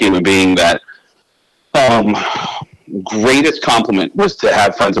awful human being that greatest compliment was to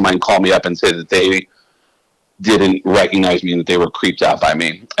have friends of mine call me up and say that they didn't recognize me and that they were creeped out by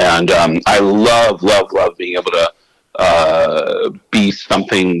me. And I love being able to be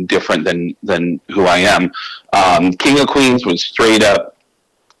something different than who I am. King of Queens was straight up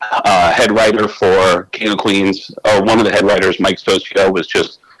head writer for King of Queens. One of the head writers, Mike Stocio, was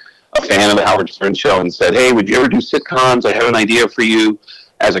just a fan of the Howard Stern show and said, hey, would you ever do sitcoms? I have an idea for you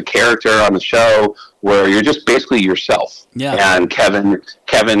as a character on the show where you're just basically yourself. Yeah. And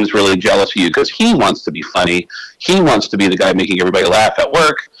Kevin's really jealous of you because he wants to be funny. He wants to be the guy making everybody laugh at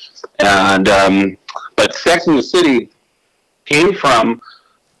work. And but Sex and the City came from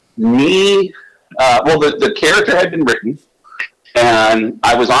me. The character had been written, and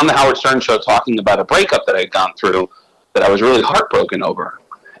I was on the Howard Stern show talking about a breakup that I had gone through that I was really heartbroken over.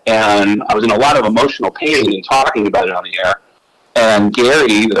 And I was in a lot of emotional pain in talking about it on the air. And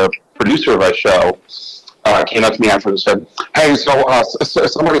Gary, the producer of our show, came up to me afterwards and said, hey, so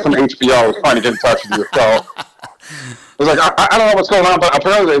somebody from HBO is trying to get in touch with your show. I was like, I don't know what's going on, but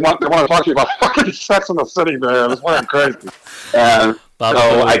apparently they want to talk to you about fucking Sex in the City, man. It's fucking crazy. And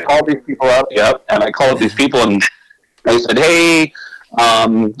so I called these people up, and I called these people, and I said, hey,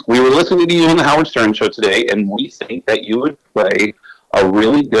 we were listening to you on the Howard Stern show today, and we think that you would play a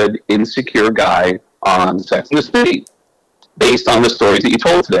really good insecure guy on Sex and the City based on the stories that you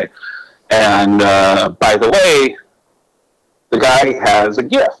told today. And by the way, the guy has a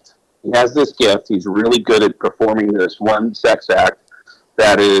gift. He has this gift. He's really good at performing this one sex act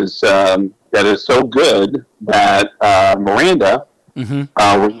that is so good that Miranda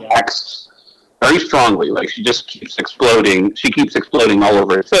reacts very strongly. Like she just keeps exploding. She keeps exploding all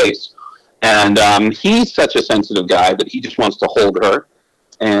over his face. And he's such a sensitive guy that he just wants to hold her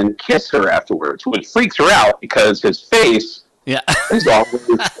and kiss her afterwards, which freaks her out because his face is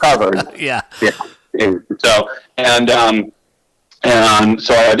always covered. Yeah. And so I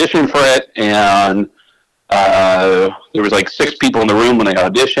auditioned for it, and there was like 6 people in the room when I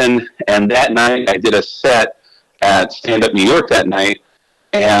auditioned, and that night I did a set at Stand Up New York that night,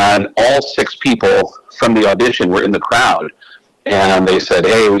 and all 6 people from the audition were in the crowd, and they said,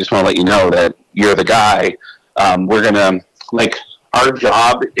 "Hey, we just want to let you know that you're the guy. We're gonna our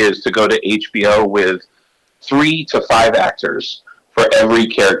job is to go to HBO with 3 to 5 actors for every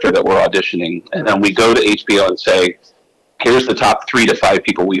character that we're auditioning, and then we go to HBO and say, here's the top 3 to 5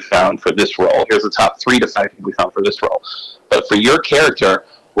 people we found for this role. Here's the top 3 to 5 people we found for this role. But for your character,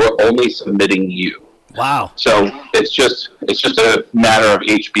 we're only submitting you." Wow. So it's just a matter of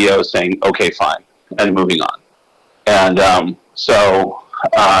HBO saying, okay, fine, and moving on. And they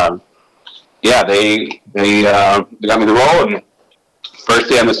got me the role. And first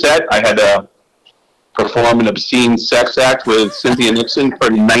day on the set, I had to perform an obscene sex act with Cynthia Nixon for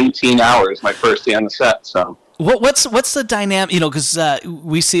 19 hours. My first day on the set. So. What's the dynamic? Because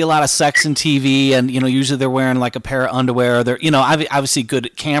we see a lot of sex in TV, and usually they're wearing like a pair of underwear. They're obviously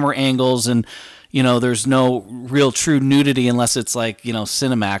good camera angles, and there's no real true nudity unless it's like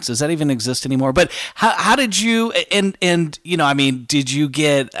Cinemax. Does that even exist anymore? But how did you and did you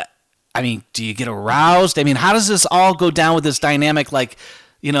get? Do you get aroused? How does this all go down with this dynamic? Like,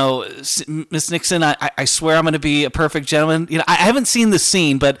 Miss Nixon, I swear I'm going to be a perfect gentleman. I haven't seen the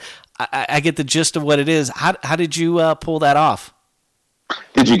scene, but I get the gist of what it is. How did you pull that off?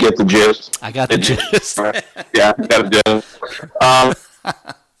 Did you get the gist? I got the gist. Yeah, I got the gist.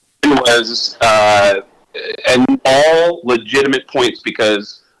 It was, and all legitimate points,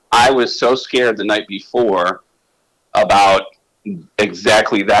 because I was so scared the night before about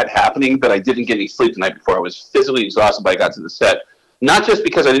exactly that happening that I didn't get any sleep the night before. I was physically exhausted by I got to the set. Not just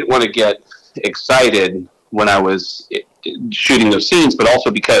because I didn't want to get excited when I was shooting those scenes, but also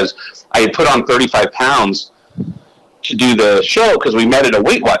because I had put on 35 pounds to do the show, because we met at a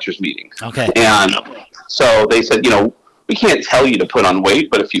Weight Watchers meeting. Okay. And so they said, we can't tell you to put on weight,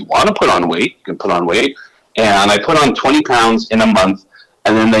 but if you want to put on weight, you can put on weight. And I put on 20 pounds in a month,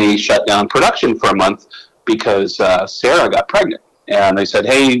 and then they shut down production for a month because Sarah got pregnant. And they said,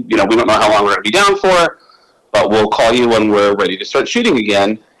 hey, we don't know how long we're going to be down for, but we'll call you when we're ready to start shooting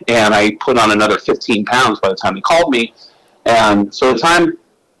again. And I put on another 15 pounds by the time they called me. And so the time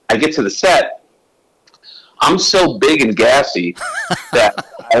I get to the set, I'm so big and gassy that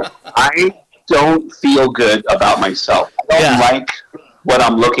I don't feel good about myself. I don't like what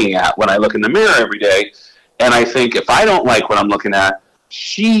I'm looking at when I look in the mirror every day. And I think, if I don't like what I'm looking at,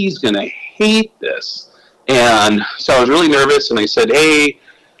 she's going to hate this. And so I was really nervous, and I said, hey,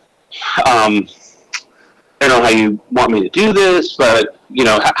 I don't know how you want me to do this, but,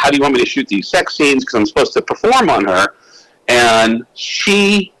 how do you want me to shoot these sex scenes? Because I'm supposed to perform on her. And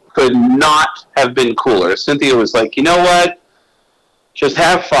she could not have been cooler. Cynthia was like, you know what? Just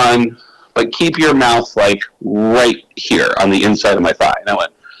have fun, but keep your mouth right here on the inside of my thigh. And I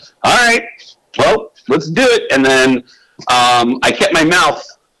went, all right, well, let's do it. And then I kept my mouth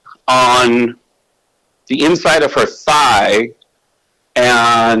on the inside of her thigh,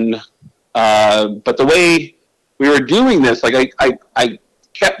 and but the way we were doing this, I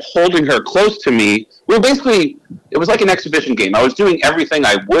kept holding her close to me. We were basically, it was like an exhibition game. I was doing everything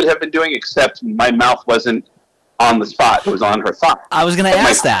I would have been doing, except my mouth wasn't on the spot. It was on her thigh. I was going to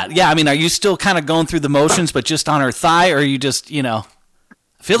ask that. Yeah, are you still kind of going through the motions, but just on her thigh, or are you just, I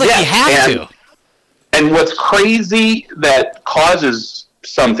feel like you have to. And what's crazy that causes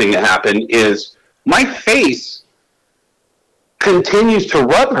something to happen is my face continues to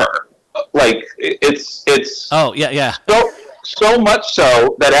rub her. It's oh yeah. So much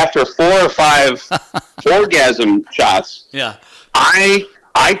so that after 4 or 5 orgasm shots, I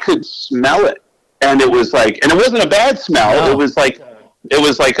could smell it, and it was and it wasn't a bad smell. No. It was like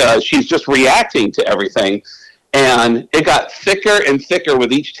she's just reacting to everything, and it got thicker and thicker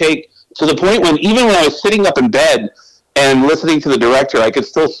with each take, to the point when even when I was sitting up in bed and listening to the director, I could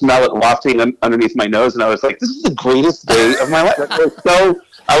still smell it wafting underneath my nose, and I was like, this is the greatest day of my life.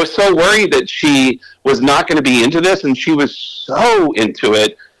 I was so worried that she was not going to be into this, and she was so into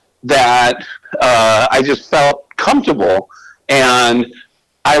it that I just felt comfortable. And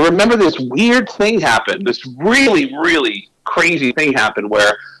I remember this weird thing happened, this really, really crazy thing happened,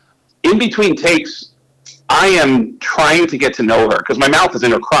 where in between takes, I am trying to get to know her, because my mouth is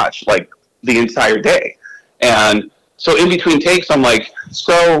in her crotch the entire day. And so in between takes, I'm like,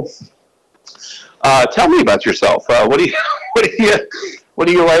 so tell me about yourself. What do you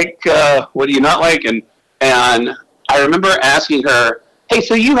like? What do you not like? And I remember asking her, hey,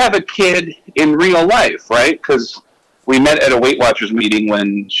 so you have a kid in real life, right? Because we met at a Weight Watchers meeting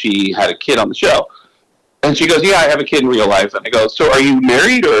when she had a kid on the show. And she goes, yeah, I have a kid in real life. And I go, so are you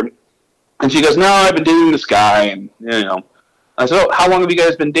married, or And she goes, no, I've been dating this guy. And, I said, oh, how long have you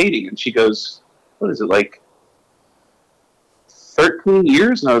guys been dating? And she goes, what is it, like 13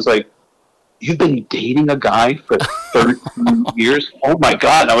 years? And I was like, you've been dating a guy for 13 years? Oh, my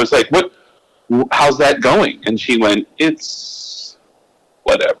God. And I was like, what? How's that going? And she went, it's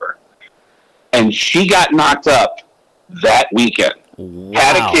whatever. And she got knocked up that weekend. Wow.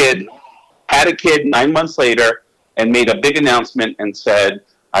 Had a kid 9 months later, and made a big announcement and said,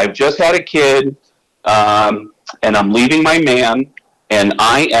 I've just had a kid, and I'm leaving my man, and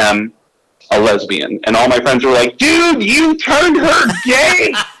I am a lesbian. And all my friends were like, dude, you turned her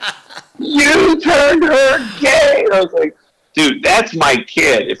gay! You turned her gay! And I was like, dude, that's my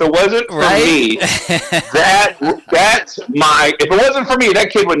kid. If it wasn't for me, that's my... If it wasn't for me,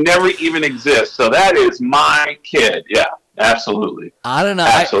 that kid would never even exist. So that is my kid. Yeah, absolutely. I don't know.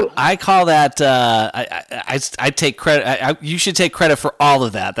 I call that... I take credit. You should take credit for all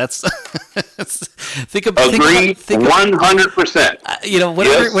of that. That's... Think about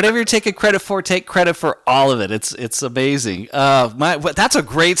 100%. Whatever you're taking credit for, take credit for all of it. It's amazing. That's a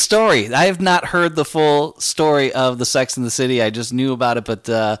great story. I have not heard the full story of the Sex and the City. I just knew about it, but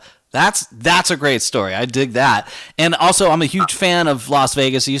that's a great story. I dig that. And also, I'm a huge fan of Las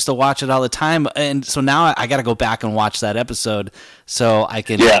Vegas. I used to watch it all the time, and so now I got to go back and watch that episode so I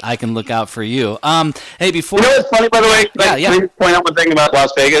can look out for you. Hey, before what's funny, by the way? Can I point out one thing about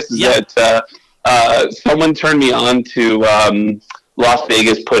Las Vegas is that someone turned me on to Las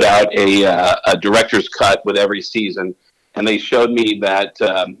Vegas put out a director's cut with every season, and they showed me that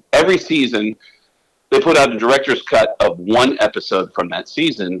every season they put out a director's cut of one episode from that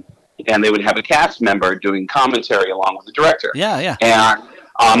season, and they would have a cast member doing commentary along with the director. Yeah. And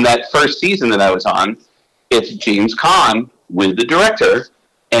on that first season that I was on, it's James Caan with the director,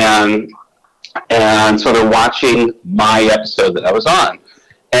 and so they're watching my episode that I was on.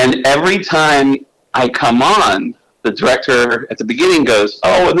 And every time I come on, the director at the beginning goes,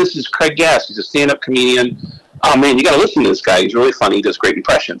 oh, and this is Craig Gass. He's a stand-up comedian. Oh, man, you got to listen to this guy. He's really funny. He does great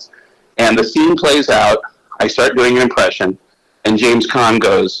impressions. And the scene plays out. I start doing an impression, and James Caan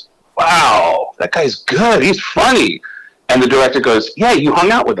goes, wow, that guy's good. He's funny. And the director goes, yeah, you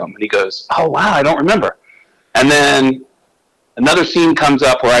hung out with him. And he goes, oh, wow, I don't remember. And then another scene comes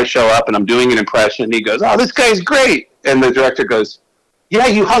up where I show up, and I'm doing an impression. And he goes, oh, this guy's great. And the director goes, yeah,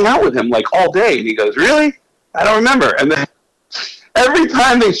 you hung out with him like all day. And he goes, really? I don't remember. And then every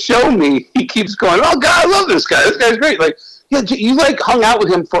time they show me, he keeps going, oh, God, I love this guy. This guy's great. Like, yeah, you like hung out with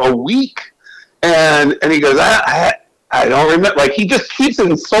him for a week. And he goes, I don't remember. Like, he just keeps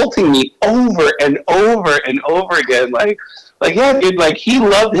insulting me over and over and over again. Like, yeah, dude, like, he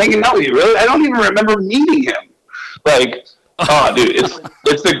loved hanging out with you. Really? I don't even remember meeting him. Like, oh, dude,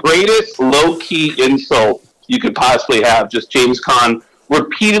 it's the greatest low-key insult you could possibly have. Just James Caan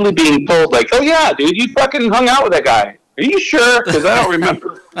repeatedly being told, like, oh, yeah, dude, you fucking hung out with that guy. Are you sure? Because I don't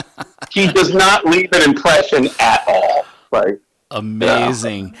remember. He does not leave an impression at all. Like,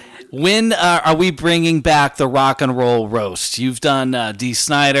 amazing. Yeah. When are we bringing back the rock and roll roast? You've done Dee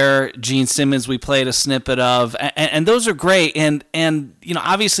Snider, Gene Simmons. We played a snippet of, and those are great. And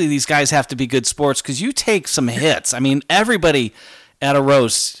obviously these guys have to be good sports because you take some hits. I mean, everybody at a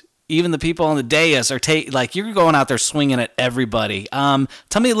roast, even the people on the dais, are you're going out there swinging at everybody.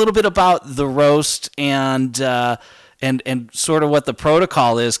 Tell me a little bit about the roast and sort of what the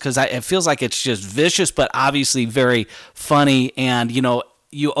protocol is, because it feels like it's just vicious, but obviously very funny. And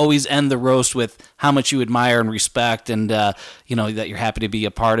you always end the roast with how much you admire and respect, and that you're happy to be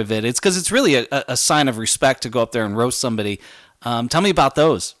a part of it. It's because it's really a sign of respect to go up there and roast somebody. Tell me about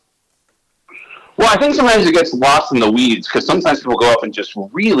those. Well, I think sometimes it gets lost in the weeds because sometimes people go up and just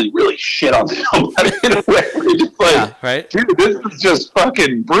really, really shit on somebody in a way where you're just like, yeah, right? Dude, this is just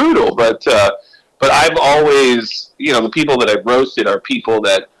fucking brutal. But I've always, the people that I've roasted are people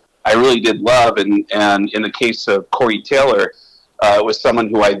that I really did love, and in the case of Corey Taylor, was someone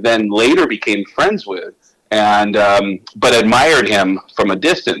who I then later became friends with, and but admired him from a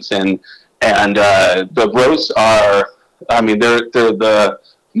distance. And the roasts are, I mean, they're the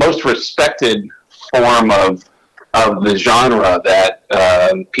most respected form of the genre that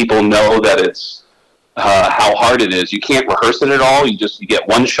people know that it's how hard it is. You can't rehearse it at all. You get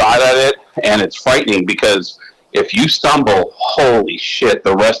one shot at it, and it's frightening because if you stumble, holy shit,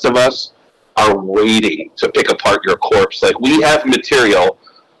 the rest of us are waiting to pick apart your corpse. Like, we have material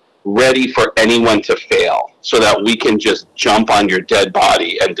ready for anyone to fail so that we can just jump on your dead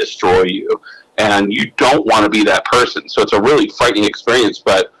body and destroy you. And you don't want to be that person. So it's a really frightening experience,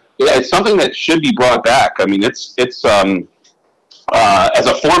 but yeah, it's something that should be brought back. I mean, it's as a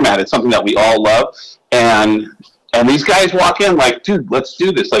format, it's something that we all love. And these guys walk in like, dude, let's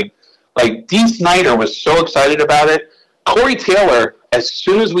do this. Like, Like, Dee Snider was so excited about it. Corey Taylor, as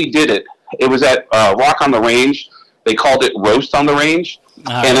soon as we did it, it was at Rock on the Range. They called it Roast on the Range.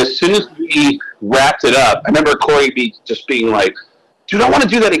 And as soon as we wrapped it up, I remember Corey just being like, dude, I want to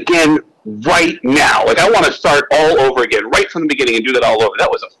do that again right now. Like, I want to start all over again, right from the beginning, and do that all over. That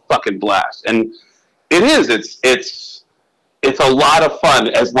was a fucking blast. And it is. It's a lot of fun,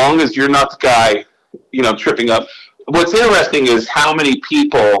 as long as you're not the guy, tripping up. What's interesting is how many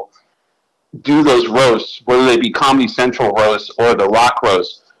people do those roasts, whether they be Comedy Central roasts or the Rock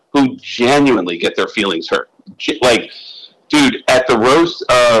roasts, who genuinely get their feelings hurt. Like, dude, at the roast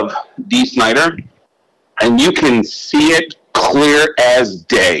of Dee Snider, and you can see it clear as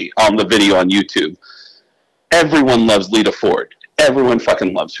day on the video on YouTube, everyone loves Lita Ford. Everyone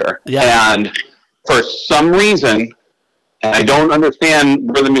fucking loves her. Yeah. And for some reason, and I don't understand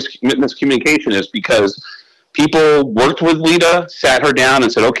where the miscommunication is, because people worked with Lita, sat her down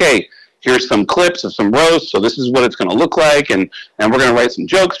and said, okay, here's some clips of some roasts, so this is what it's going to look like, and we're going to write some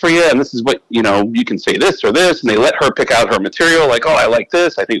jokes for you, and this is what, you can say this or this, and they let her pick out her material, like, oh, I like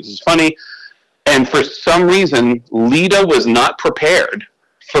this, I think this is funny. And for some reason, Lita was not prepared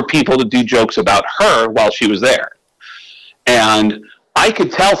for people to do jokes about her while she was there. And I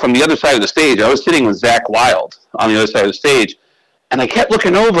could tell from the other side of the stage, I was sitting with Zach Wilde on the other side of the stage, and I kept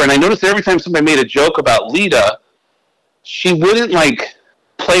looking over, and I noticed that every time somebody made a joke about Lita, she wouldn't, like,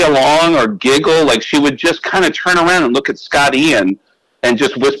 play along or giggle. Like, she would just kind of turn around and look at Scott Ian and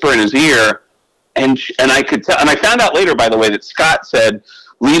just whisper in his ear. And I could tell, and I found out later, by the way, that Scott said,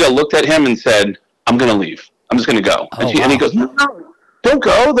 Lita looked at him and said, I'm going to leave. I'm just going to go. And he goes, no, don't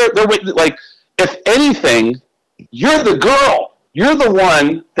go. They're waiting. Like, if anything, you're the girl. You're the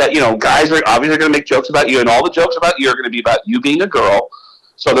one that, guys are obviously going to make jokes about you, and all the jokes about you are going to be about you being a girl.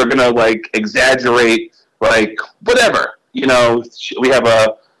 So they're going to, like, exaggerate, like, whatever. We have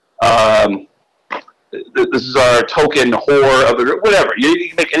this is our token whore of the group, whatever. You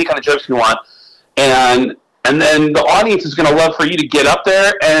can make any kind of jokes you want. And then the audience is going to love for you to get up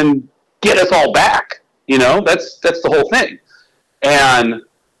there and get us all back. That's the whole thing. And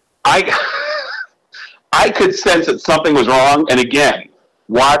I could sense that something was wrong. And again,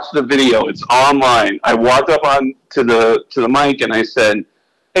 watch the video. It's online. I walked up to the mic and I said,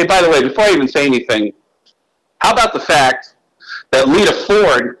 hey, by the way, before I even say anything, how about the fact that Lita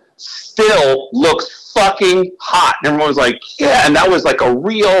Ford still looks fucking hot? And everyone was like, yeah. And that was like a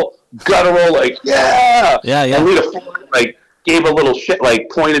real guttural, like, yeah. Yeah. And Lita Ford, like, gave a little shit,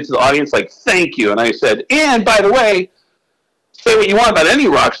 like, pointed to the audience, like, thank you. And I said, and by the way, say what you want about any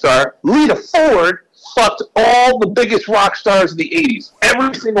rock star, Lita Ford fucked all the biggest rock stars of the 80s.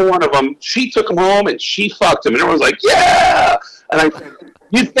 Every single one of them, she took them home and she fucked them. And everyone's like, yeah. And I said,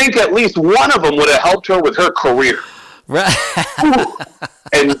 you'd think at least one of them would have helped her with her career. Right.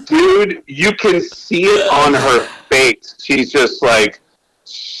 And, dude, you can see it on her face. She's just, like,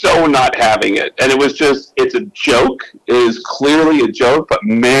 so not having it. And it was just, it's a joke. It is clearly a joke. But,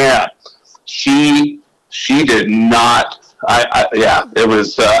 man, she did not. It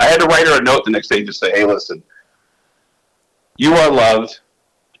was, I had to write her a note the next day to say, hey, listen, you are loved.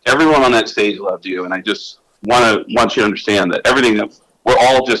 Everyone on that stage loved you. And I just want you to understand that everything that we're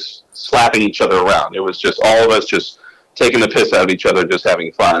all just slapping each other around. It was just all of us just taking the piss out of each other, just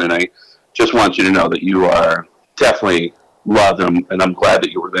having fun. And I just want you to know that you are definitely loved, and I'm glad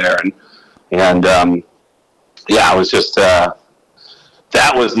that you were there. And I was just,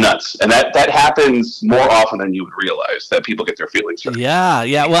 that was nuts. And that happens more often than you would realize, that people get their feelings hurt.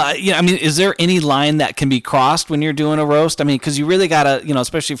 Yeah. Well, I mean, is there any line that can be crossed when you're doing a roast? I mean, because you really got to,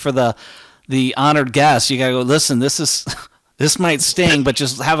 especially for the honored guest, you got to go, listen, this might sting, but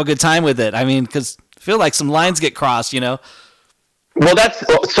just have a good time with it. I mean, because I feel like some lines get crossed, Well,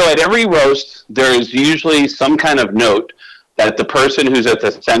 so at every roast, there is usually some kind of note that the person who's at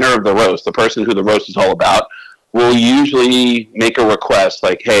the center of the roast, the person who the roast is all about, will usually make a request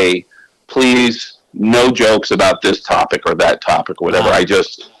like, hey, please, no jokes about this topic or that topic or whatever.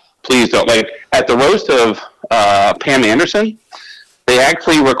 Please don't. Like, at the roast of Pam Anderson, they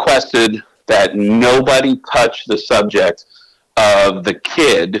actually requested that nobody touch the subject of the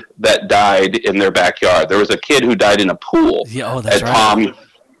kid that died in their backyard. There was a kid who died in a pool at Tom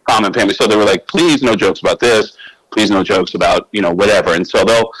and Pam. So they were like, please, no jokes about this. Please, no jokes about, whatever. And so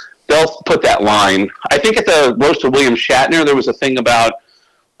they'll put that line. I think at the roast of William Shatner, there was a thing about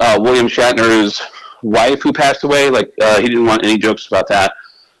William Shatner's wife who passed away. Like, he didn't want any jokes about that.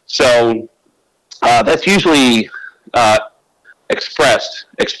 So that's usually expressed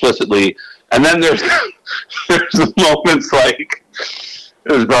explicitly. And then there's moments like,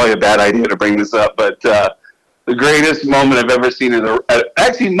 it was probably a bad idea to bring this up, but the greatest moment I've ever seen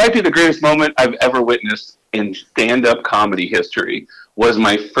actually might be the greatest moment I've ever witnessed in stand-up comedy history. Was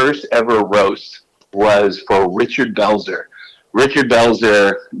my first ever roast was for Richard Belzer. Richard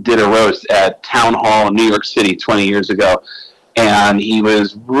Belzer did a roast at Town Hall in New York City 20 years ago, and he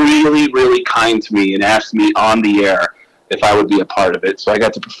was really, really kind to me and asked me on the air if I would be a part of it. So I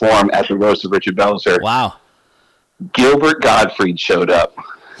got to perform at the roast of Richard Belzer. Wow. Gilbert Gottfried showed up,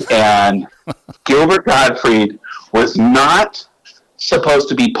 and Gilbert Gottfried was not supposed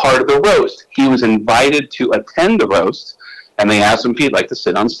to be part of the roast. He was invited to attend the roast, and they asked him if he'd like to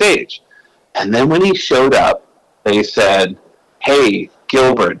sit on stage. And then when he showed up, they said, "Hey,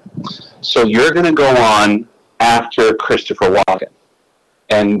 Gilbert, so you're going to go on after Christopher Walken."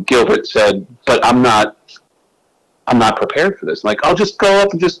 And Gilbert said, "But I'm not prepared for this." I'm like, "I'll just go up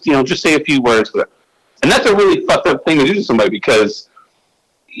and just say a few words with her." And that's a really fucked up thing to do to somebody, because,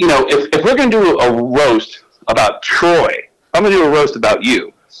 if we're going to do a roast about Troy, I'm going to do a roast about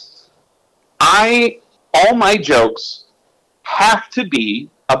you. All my jokes have to be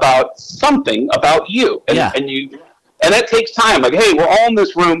about something about you. And, yeah. And that takes time. Like, hey, we're all in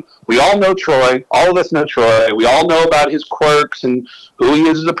this room. We all know Troy. All of us know Troy. We all know about his quirks and who he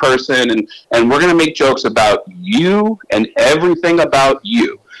is as a person. And we're going to make jokes about you and everything about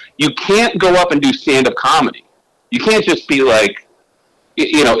you. You can't go up and do stand-up comedy. You can't just be like,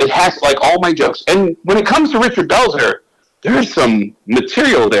 it has, like, all my jokes. And when it comes to Richard Belzer, there's some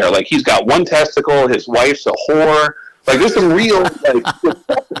material there. Like, he's got one testicle. His wife's a whore. Like, there's some real, like, good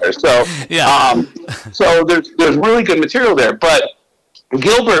stuff there. So, yeah. So there's really good material there. But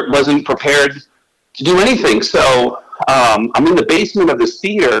Gilbert wasn't prepared to do anything. So I'm in the basement of this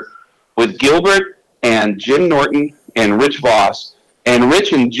theater with Gilbert and Jim Norton and Rich Voss. And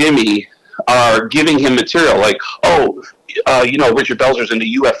Rich and Jimmy are giving him material like, Richard Belzer's into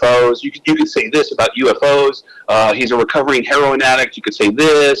UFOs. You could say this about UFOs. He's a recovering heroin addict. You could say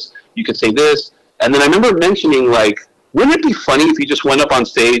this. You could say this. And then I remember mentioning, like, wouldn't it be funny if he just went up on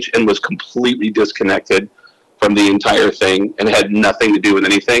stage and was completely disconnected from the entire thing and had nothing to do with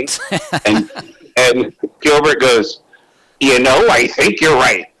anything? and Gilbert goes, I think you're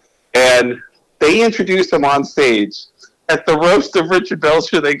right. And they introduced him on stage. At the roast of Richard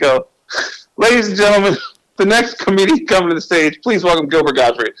Belzer, they go, "Ladies and gentlemen, the next comedian coming to the stage, please welcome Gilbert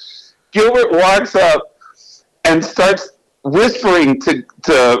Gottfried." Gilbert walks up and starts whispering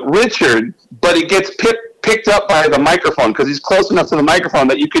to Richard, but it gets picked up by the microphone because he's close enough to the microphone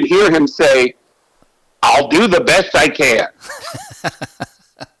that you can hear him say, "I'll do the best I can."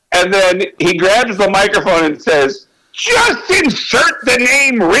 And then he grabs the microphone and says, "Just insert the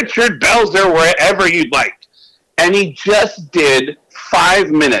name Richard Belzer wherever you'd like." And he just did 5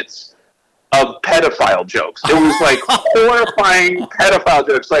 minutes of pedophile jokes. It was like horrifying pedophile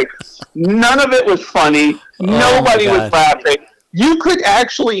jokes. Like, none of it was funny. Nobody was laughing. You could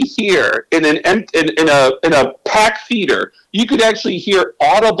actually hear in a packed theater, you could actually hear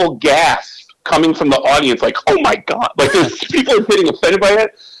audible gasps coming from the audience, like, "Oh my God!" Like, there's people getting offended by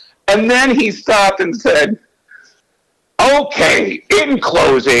it. And then he stopped and said, "Okay, in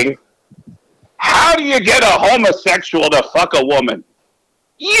closing, how do you get a homosexual to fuck a woman?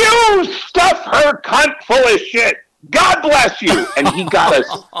 You stuff her cunt full of shit. God bless you." And he got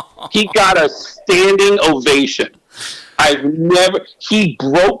a standing ovation. He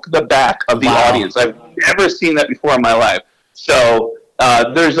broke the back of the audience. I've never seen that before in my life. So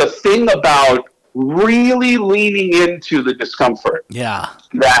there's a thing about really leaning into the discomfort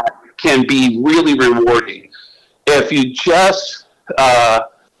that can be really rewarding if you just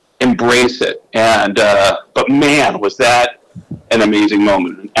embrace it. And but man, was that an amazing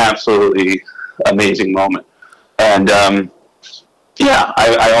moment, an absolutely amazing moment. And I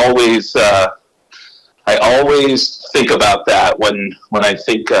always think about that when I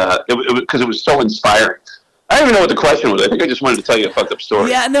think because it was so inspiring. I don't even know what the question was. I think I just wanted to tell you a fucked up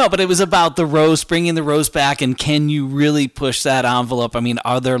story. Yeah, no, but it was about the roast, bringing the roast back, and can you really push that envelope? I mean,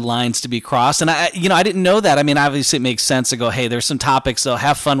 are there lines to be crossed? And I didn't know that. I mean, obviously it makes sense to go, hey, there's some topics, so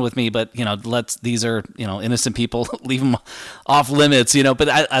have fun with me, but these are innocent people, leave them off limits. But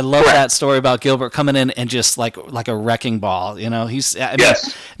I love that story about Gilbert coming in and just like a wrecking ball.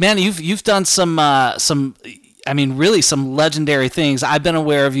 Yes. Man, you've done some. Really some legendary things. I've been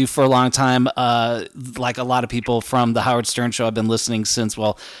aware of you for a long time. Like a lot of people from the Howard Stern Show, I've been listening since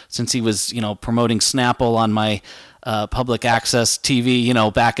he was, promoting Snapple on my public access TV,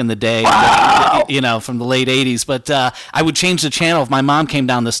 back in the day, from the late 80s. But I would change the channel if my mom came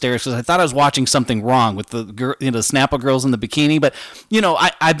down the stairs because I thought I was watching something wrong with the Snapple girls in the bikini. But,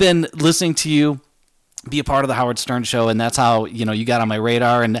 I've been listening to you be a part of the Howard Stern Show, and that's how you got on my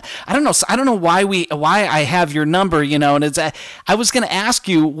radar. And I don't know why I have your number, and it's I was going to ask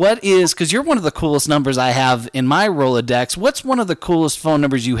you what is, because you're one of the coolest numbers I have in my Rolodex. What's one of the coolest phone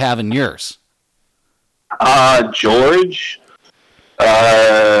numbers you have in yours? George,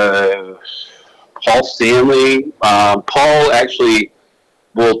 Paul Stanley. Paul actually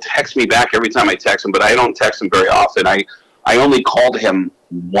will text me back every time I text him, but I don't text him very often. I only called him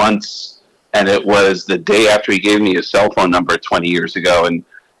once, and it was the day after he gave me his cell phone number 20 years ago, and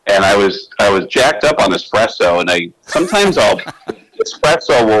I was jacked up on espresso, and sometimes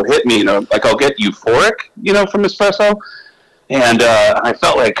espresso will hit me, like I'll get euphoric, from espresso, and I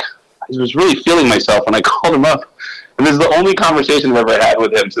felt like I was really feeling myself when I called him up, and this is the only conversation I've ever had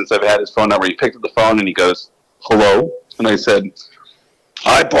with him since I've had his phone number. He picked up the phone and he goes, "Hello," and I said,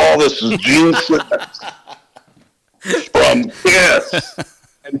 "Hi, Paul. This is Gene Smith from Kiss."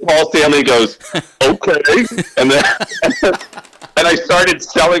 And Paul Stanley goes, "Okay," and then and I started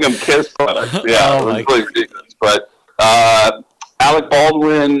selling him Kiss products. Yeah, it was really ridiculous. But Alec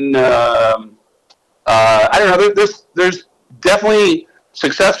Baldwin, I don't know. There's definitely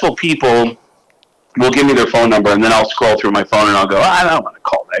successful people will give me their phone number, and then I'll scroll through my phone and I'll go, I don't want to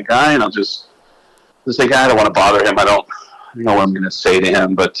call that guy, and I'll just say, I don't want to bother him. I don't know what I'm going to say to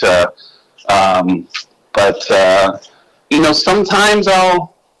him, but sometimes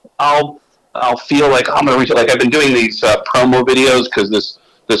I'll feel like I'm going to reach. Like I've been doing these promo videos because this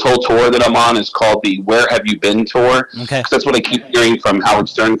whole tour that I'm on is called the "Where Have You Been" tour. Okay, that's what I keep hearing from Howard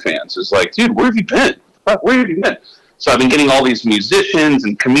Stern fans. Is like, dude, where have you been? Where have you been? So I've been getting all these musicians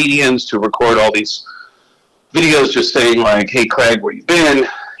and comedians to record all these videos, just saying like, "Hey, Craig, where you been?"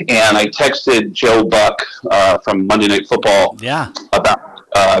 And I texted Joe Buck from Monday Night Football about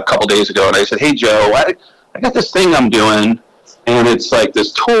a couple days ago, and I said, "Hey, Joe, I got this thing I'm doing, and it's like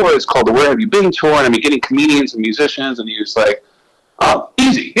this tour. It's called the Where Have You Been tour, and I'm getting comedians and musicians." And he was like, "Oh,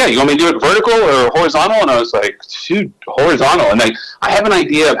 easy. Yeah, you want me to do it vertical or horizontal?" And I was like, "Dude, horizontal." And I have an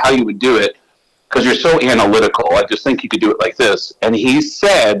idea of how you would do it because you're so analytical. I just think you could do it like this. And he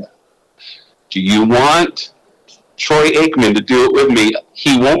said, "Do you want Troy Aikman to do it with me?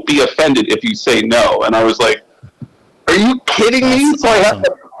 He won't be offended if you say no." And I was like, "Are you kidding me?" So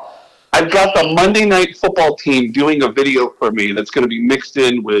I've got the Monday Night Football team doing a video for me that's going to be mixed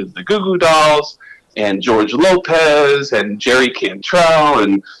in with the Goo Goo Dolls and George Lopez and Jerry Cantrell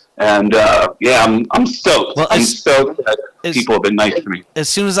and I'm stoked. Well, I'm stoked that people have been nice to me. As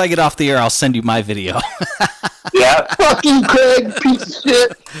soon as I get off the air, I'll send you my video. Yeah, fuck you, Craig, piece of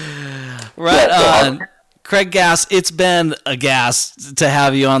shit. Right on. Craig Gass, it's been a gas to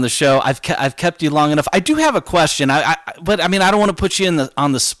have you on the show. I've kept you long enough. I do have a question, but I don't want to put you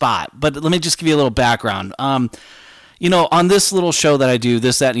on the spot. But let me just give you a little background. On this little show that I do,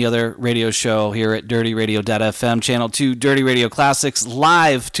 This, That, and the Other radio show here at DirtyRadio.fm, Channel 2, Dirty Radio Classics,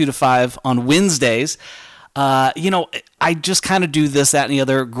 live 2 to 5 on Wednesdays. I just kind of do This, That, and the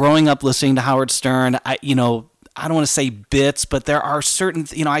Other. Growing up listening to Howard Stern, I don't want to say bits, but there are certain,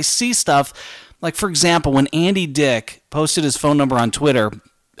 I see stuff. Like, for example, when Andy Dick posted his phone number on Twitter,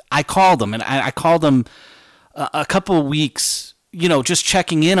 I called him, and I called him a couple of weeks, just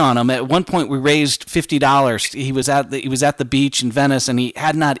checking in on him. At one point, we raised $50. He was at the beach in Venice, and he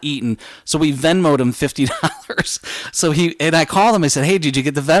had not eaten, so we Venmoed him $50. So I called him. I said, "Hey, did you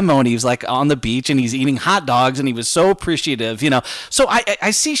get the Venmo?" And he was like on the beach, and he's eating hot dogs, and he was so appreciative, So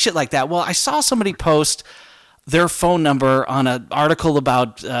I see shit like that. Well, I saw somebody post their phone number on an article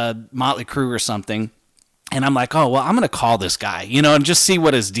about Motley Crue or something, and I'm like, oh, well, I'm going to call this guy, and just see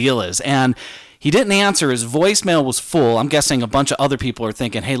what his deal is. And he didn't answer. His voicemail was full. I'm guessing a bunch of other people are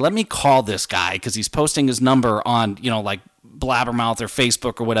thinking, hey, let me call this guy because he's posting his number on, like Blabbermouth or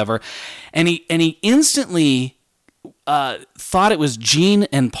Facebook or whatever. And he instantly thought it was Gene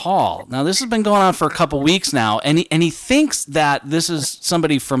and Paul. Now, this has been going on for a couple weeks now, and he thinks that this is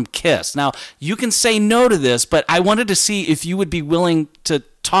somebody from Kiss. Now, you can say no to this, but I wanted to see if you would be willing to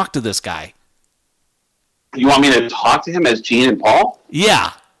talk to this guy. You want me to talk to him as Gene and Paul?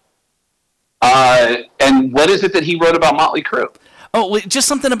 Yeah. And what is it that he wrote about Motley Crue? Oh, just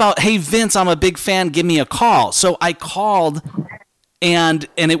something about, hey, Vince, I'm a big fan. Give me a call. So I called, and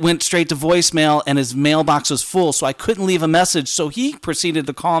it went straight to voicemail, and his mailbox was full, so I couldn't leave a message. So he proceeded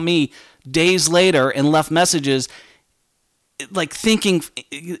to call me days later and left messages, like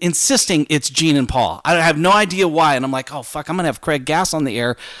insisting it's Gene and Paul. I have no idea why, and I'm like, oh, fuck, I'm going to have Craig Gass on the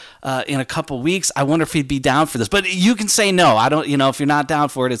air in a couple weeks. I wonder if he'd be down for this. But you can say no. I don't, if you're not down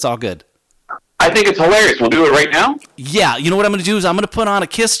for it, it's all good. I think it's hilarious. We'll do it right now? Yeah. You know what I'm going to do is I'm going to put on a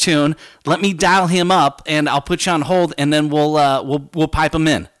Kiss tune. Let me dial him up, and I'll put you on hold, and then we'll pipe him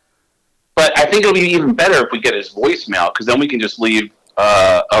in. But I think it'll be even better if we get his voicemail, because then we can just leave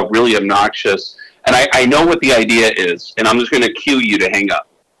a really obnoxious. And I know what the idea is, and I'm just going to cue you to hang up.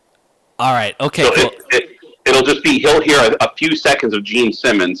 All right. Okay. So Cool. It'll just be he'll hear a few seconds of Gene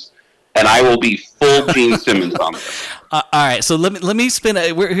Simmons, and I will be full Gene Simmons on this. All right, so let me spin.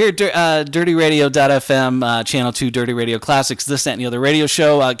 We're here at DirtyRadio.fm, Channel 2, Dirty Radio Classics, this, that, and the other radio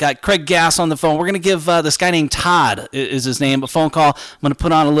show. Got Craig Gass on the phone. We're going to give this guy named Todd, is his name, a phone call. I'm going to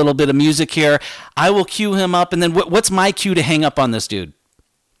put on a little bit of music here. I will cue him up, and then what's my cue to hang up on this dude?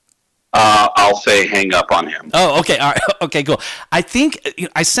 I'll say hang up on him. Oh, okay. All right. Okay, cool. I think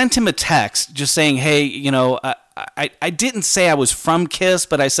I sent him a text just saying, hey, I didn't say I was from KISS,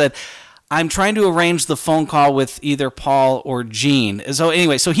 but I said, I'm trying to arrange the phone call with either Paul or Gene. So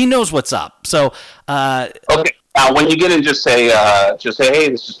anyway, so he knows what's up. So okay. Now, when you get in, just say, hey,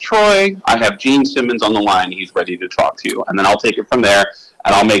 this is Troy. I have Gene Simmons on the line. He's ready to talk to you, and then I'll take it from there,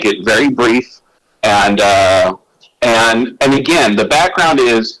 and I'll make it very brief. And again, the background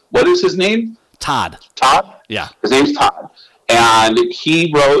is, what is his name? Todd. Todd? Yeah. His name's Todd, and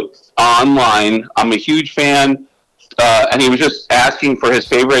he wrote online. I'm a huge fan. And he was just asking for his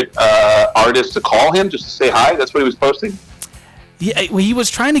favorite artist to call him, just to say hi. That's what he was posting? Yeah, well, he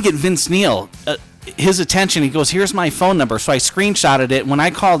was trying to get Vince Neil his attention. He goes, here's my phone number. So I screenshotted it. When I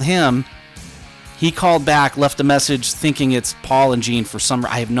called him, he called back, left a message thinking it's Paul and Gene for some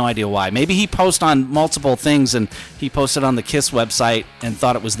reason. I have no idea why. Maybe he posted on multiple things, and he posted on the KISS website and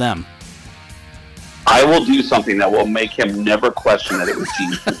thought it was them. I will do something that will make him never question that it was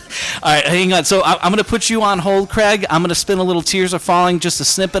Gene. All right, hang on. So I'm going to put you on hold, Craig. I'm going to spin a little Tears Are Falling, just a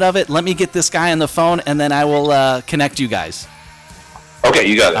snippet of it. Let me get this guy on the phone, and then I will connect you guys. Okay,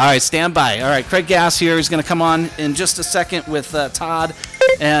 you got it. All right, stand by. All right, Craig Gass here. He's going to come on in just a second with Todd,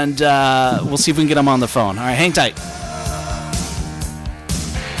 and we'll see if we can get him on the phone. All right, hang tight.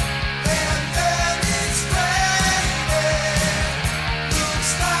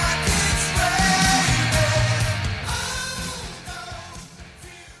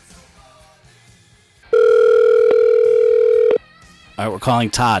 All right, we're calling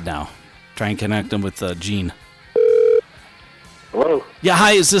Todd now. Try and connect him with Gene. Hello? Yeah,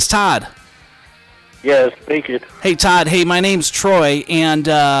 hi, is this Todd? Yes, speaking. Hey, Todd. Hey, my name's Troy, and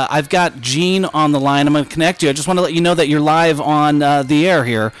I've got Gene on the line. I'm going to connect you. I just want to let you know that you're live on the air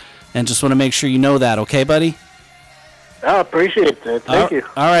here, and just want to make sure you know that. Okay, buddy? I appreciate that. Thank you.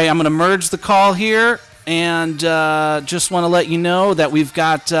 All right, I'm going to merge the call here, and just want to let you know that we've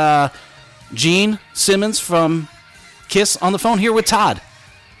got Gene Simmons from KISS on the phone here with Todd.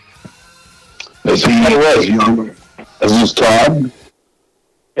 Yes, he was, young. Is this Todd?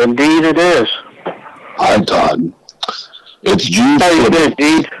 Indeed it is. Hi, Todd. It's Gene. How you doing,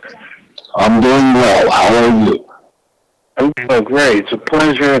 Dean? I'm doing well. How are you? I'm doing great. It's a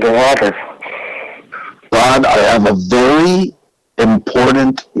pleasure and an honor. Todd, I have a very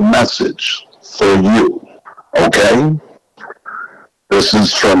important message for you. Okay? This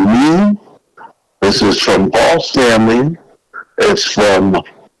is from me. This is from Paul's family. It's from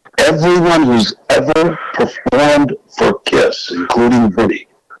everyone who's ever performed for KISS, including Vinny.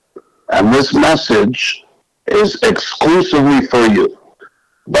 And this message is exclusively for you,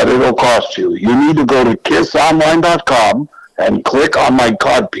 but it'll cost you. You need to go to kissonline.com and click on my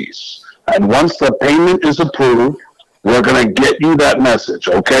codpiece. And once the payment is approved, we're going to get you that message.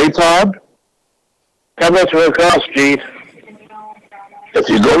 Okay, Todd? How much will it cost, Gene? If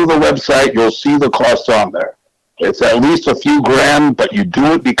you go to the website, you'll see the cost on there. It's at least a few grand, but you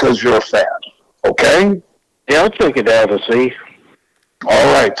do it because you're a fan. Okay? Yeah, I'll check it out and see.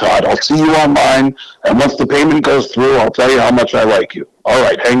 All right, Todd. I'll see you online, and once the payment goes through, I'll tell you how much I like you. All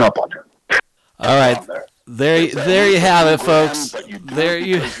right, hang up on him. All right, there you have it, folks. There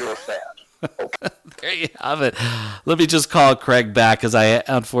you have it. Let me just call Craig back because I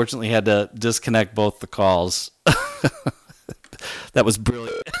unfortunately had to disconnect both the calls. That was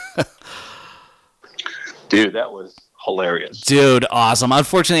brilliant. Dude, that was hilarious. Dude, awesome.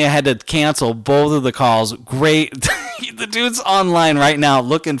 Unfortunately, I had to cancel both of the calls. Great. The dude's online right now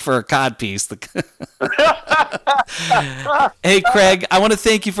looking for a codpiece. Hey, Craig, I want to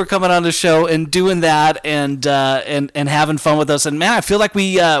thank you for coming on the show and doing that and having fun with us. And man, I feel like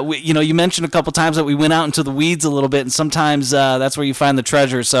we you mentioned a couple times that we went out into the weeds a little bit, and sometimes that's where you find the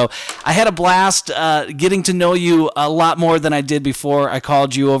treasure. So I had a blast getting to know you a lot more than I did before I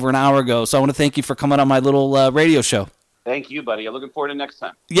called you over an hour ago. So I want to thank you for coming on my little radio show. Thank you, buddy. I'm looking forward to next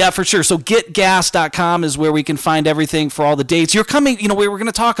time. Yeah, for sure. So getgas.com is where we can find everything for all the dates. You're coming, we're going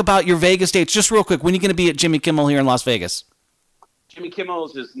to talk about your Vegas dates. Just real quick, when are you going to be at Jimmy Kimmel here in Las Vegas? Jimmy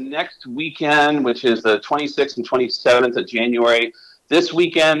Kimmel's is next weekend, which is the 26th and 27th of January. This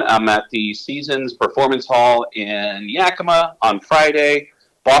weekend, I'm at the Seasons Performance Hall in Yakima on Friday,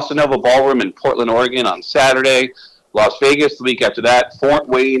 Boston Nova Ballroom in Portland, Oregon on Saturday, Las Vegas the week after that, Fort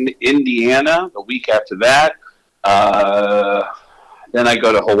Wayne, Indiana the week after that. Then I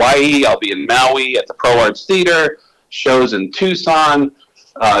go to Hawaii. I'll be in Maui at the Pro Arts Theater, shows in Tucson,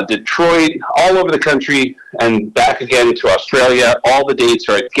 Detroit, all over the country, and back again to Australia. All the dates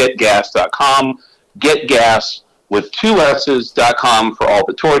are at getgas.com. Getgas with 2 S's.com for all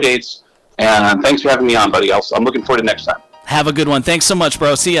the tour dates. And thanks for having me on, buddy. I'm looking forward to next time. Have a good one. Thanks so much,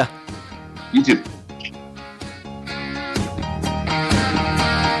 bro. See ya. You too.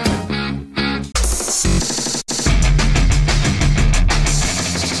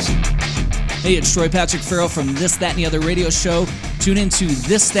 Hey, it's Troy Patrick Farrell from This, That, and the Other radio show. Tune into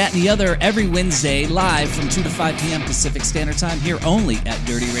This, That, and the Other every Wednesday live from 2 to 5 p.m. Pacific Standard Time here only at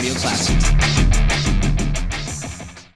Dirty Radio Classics.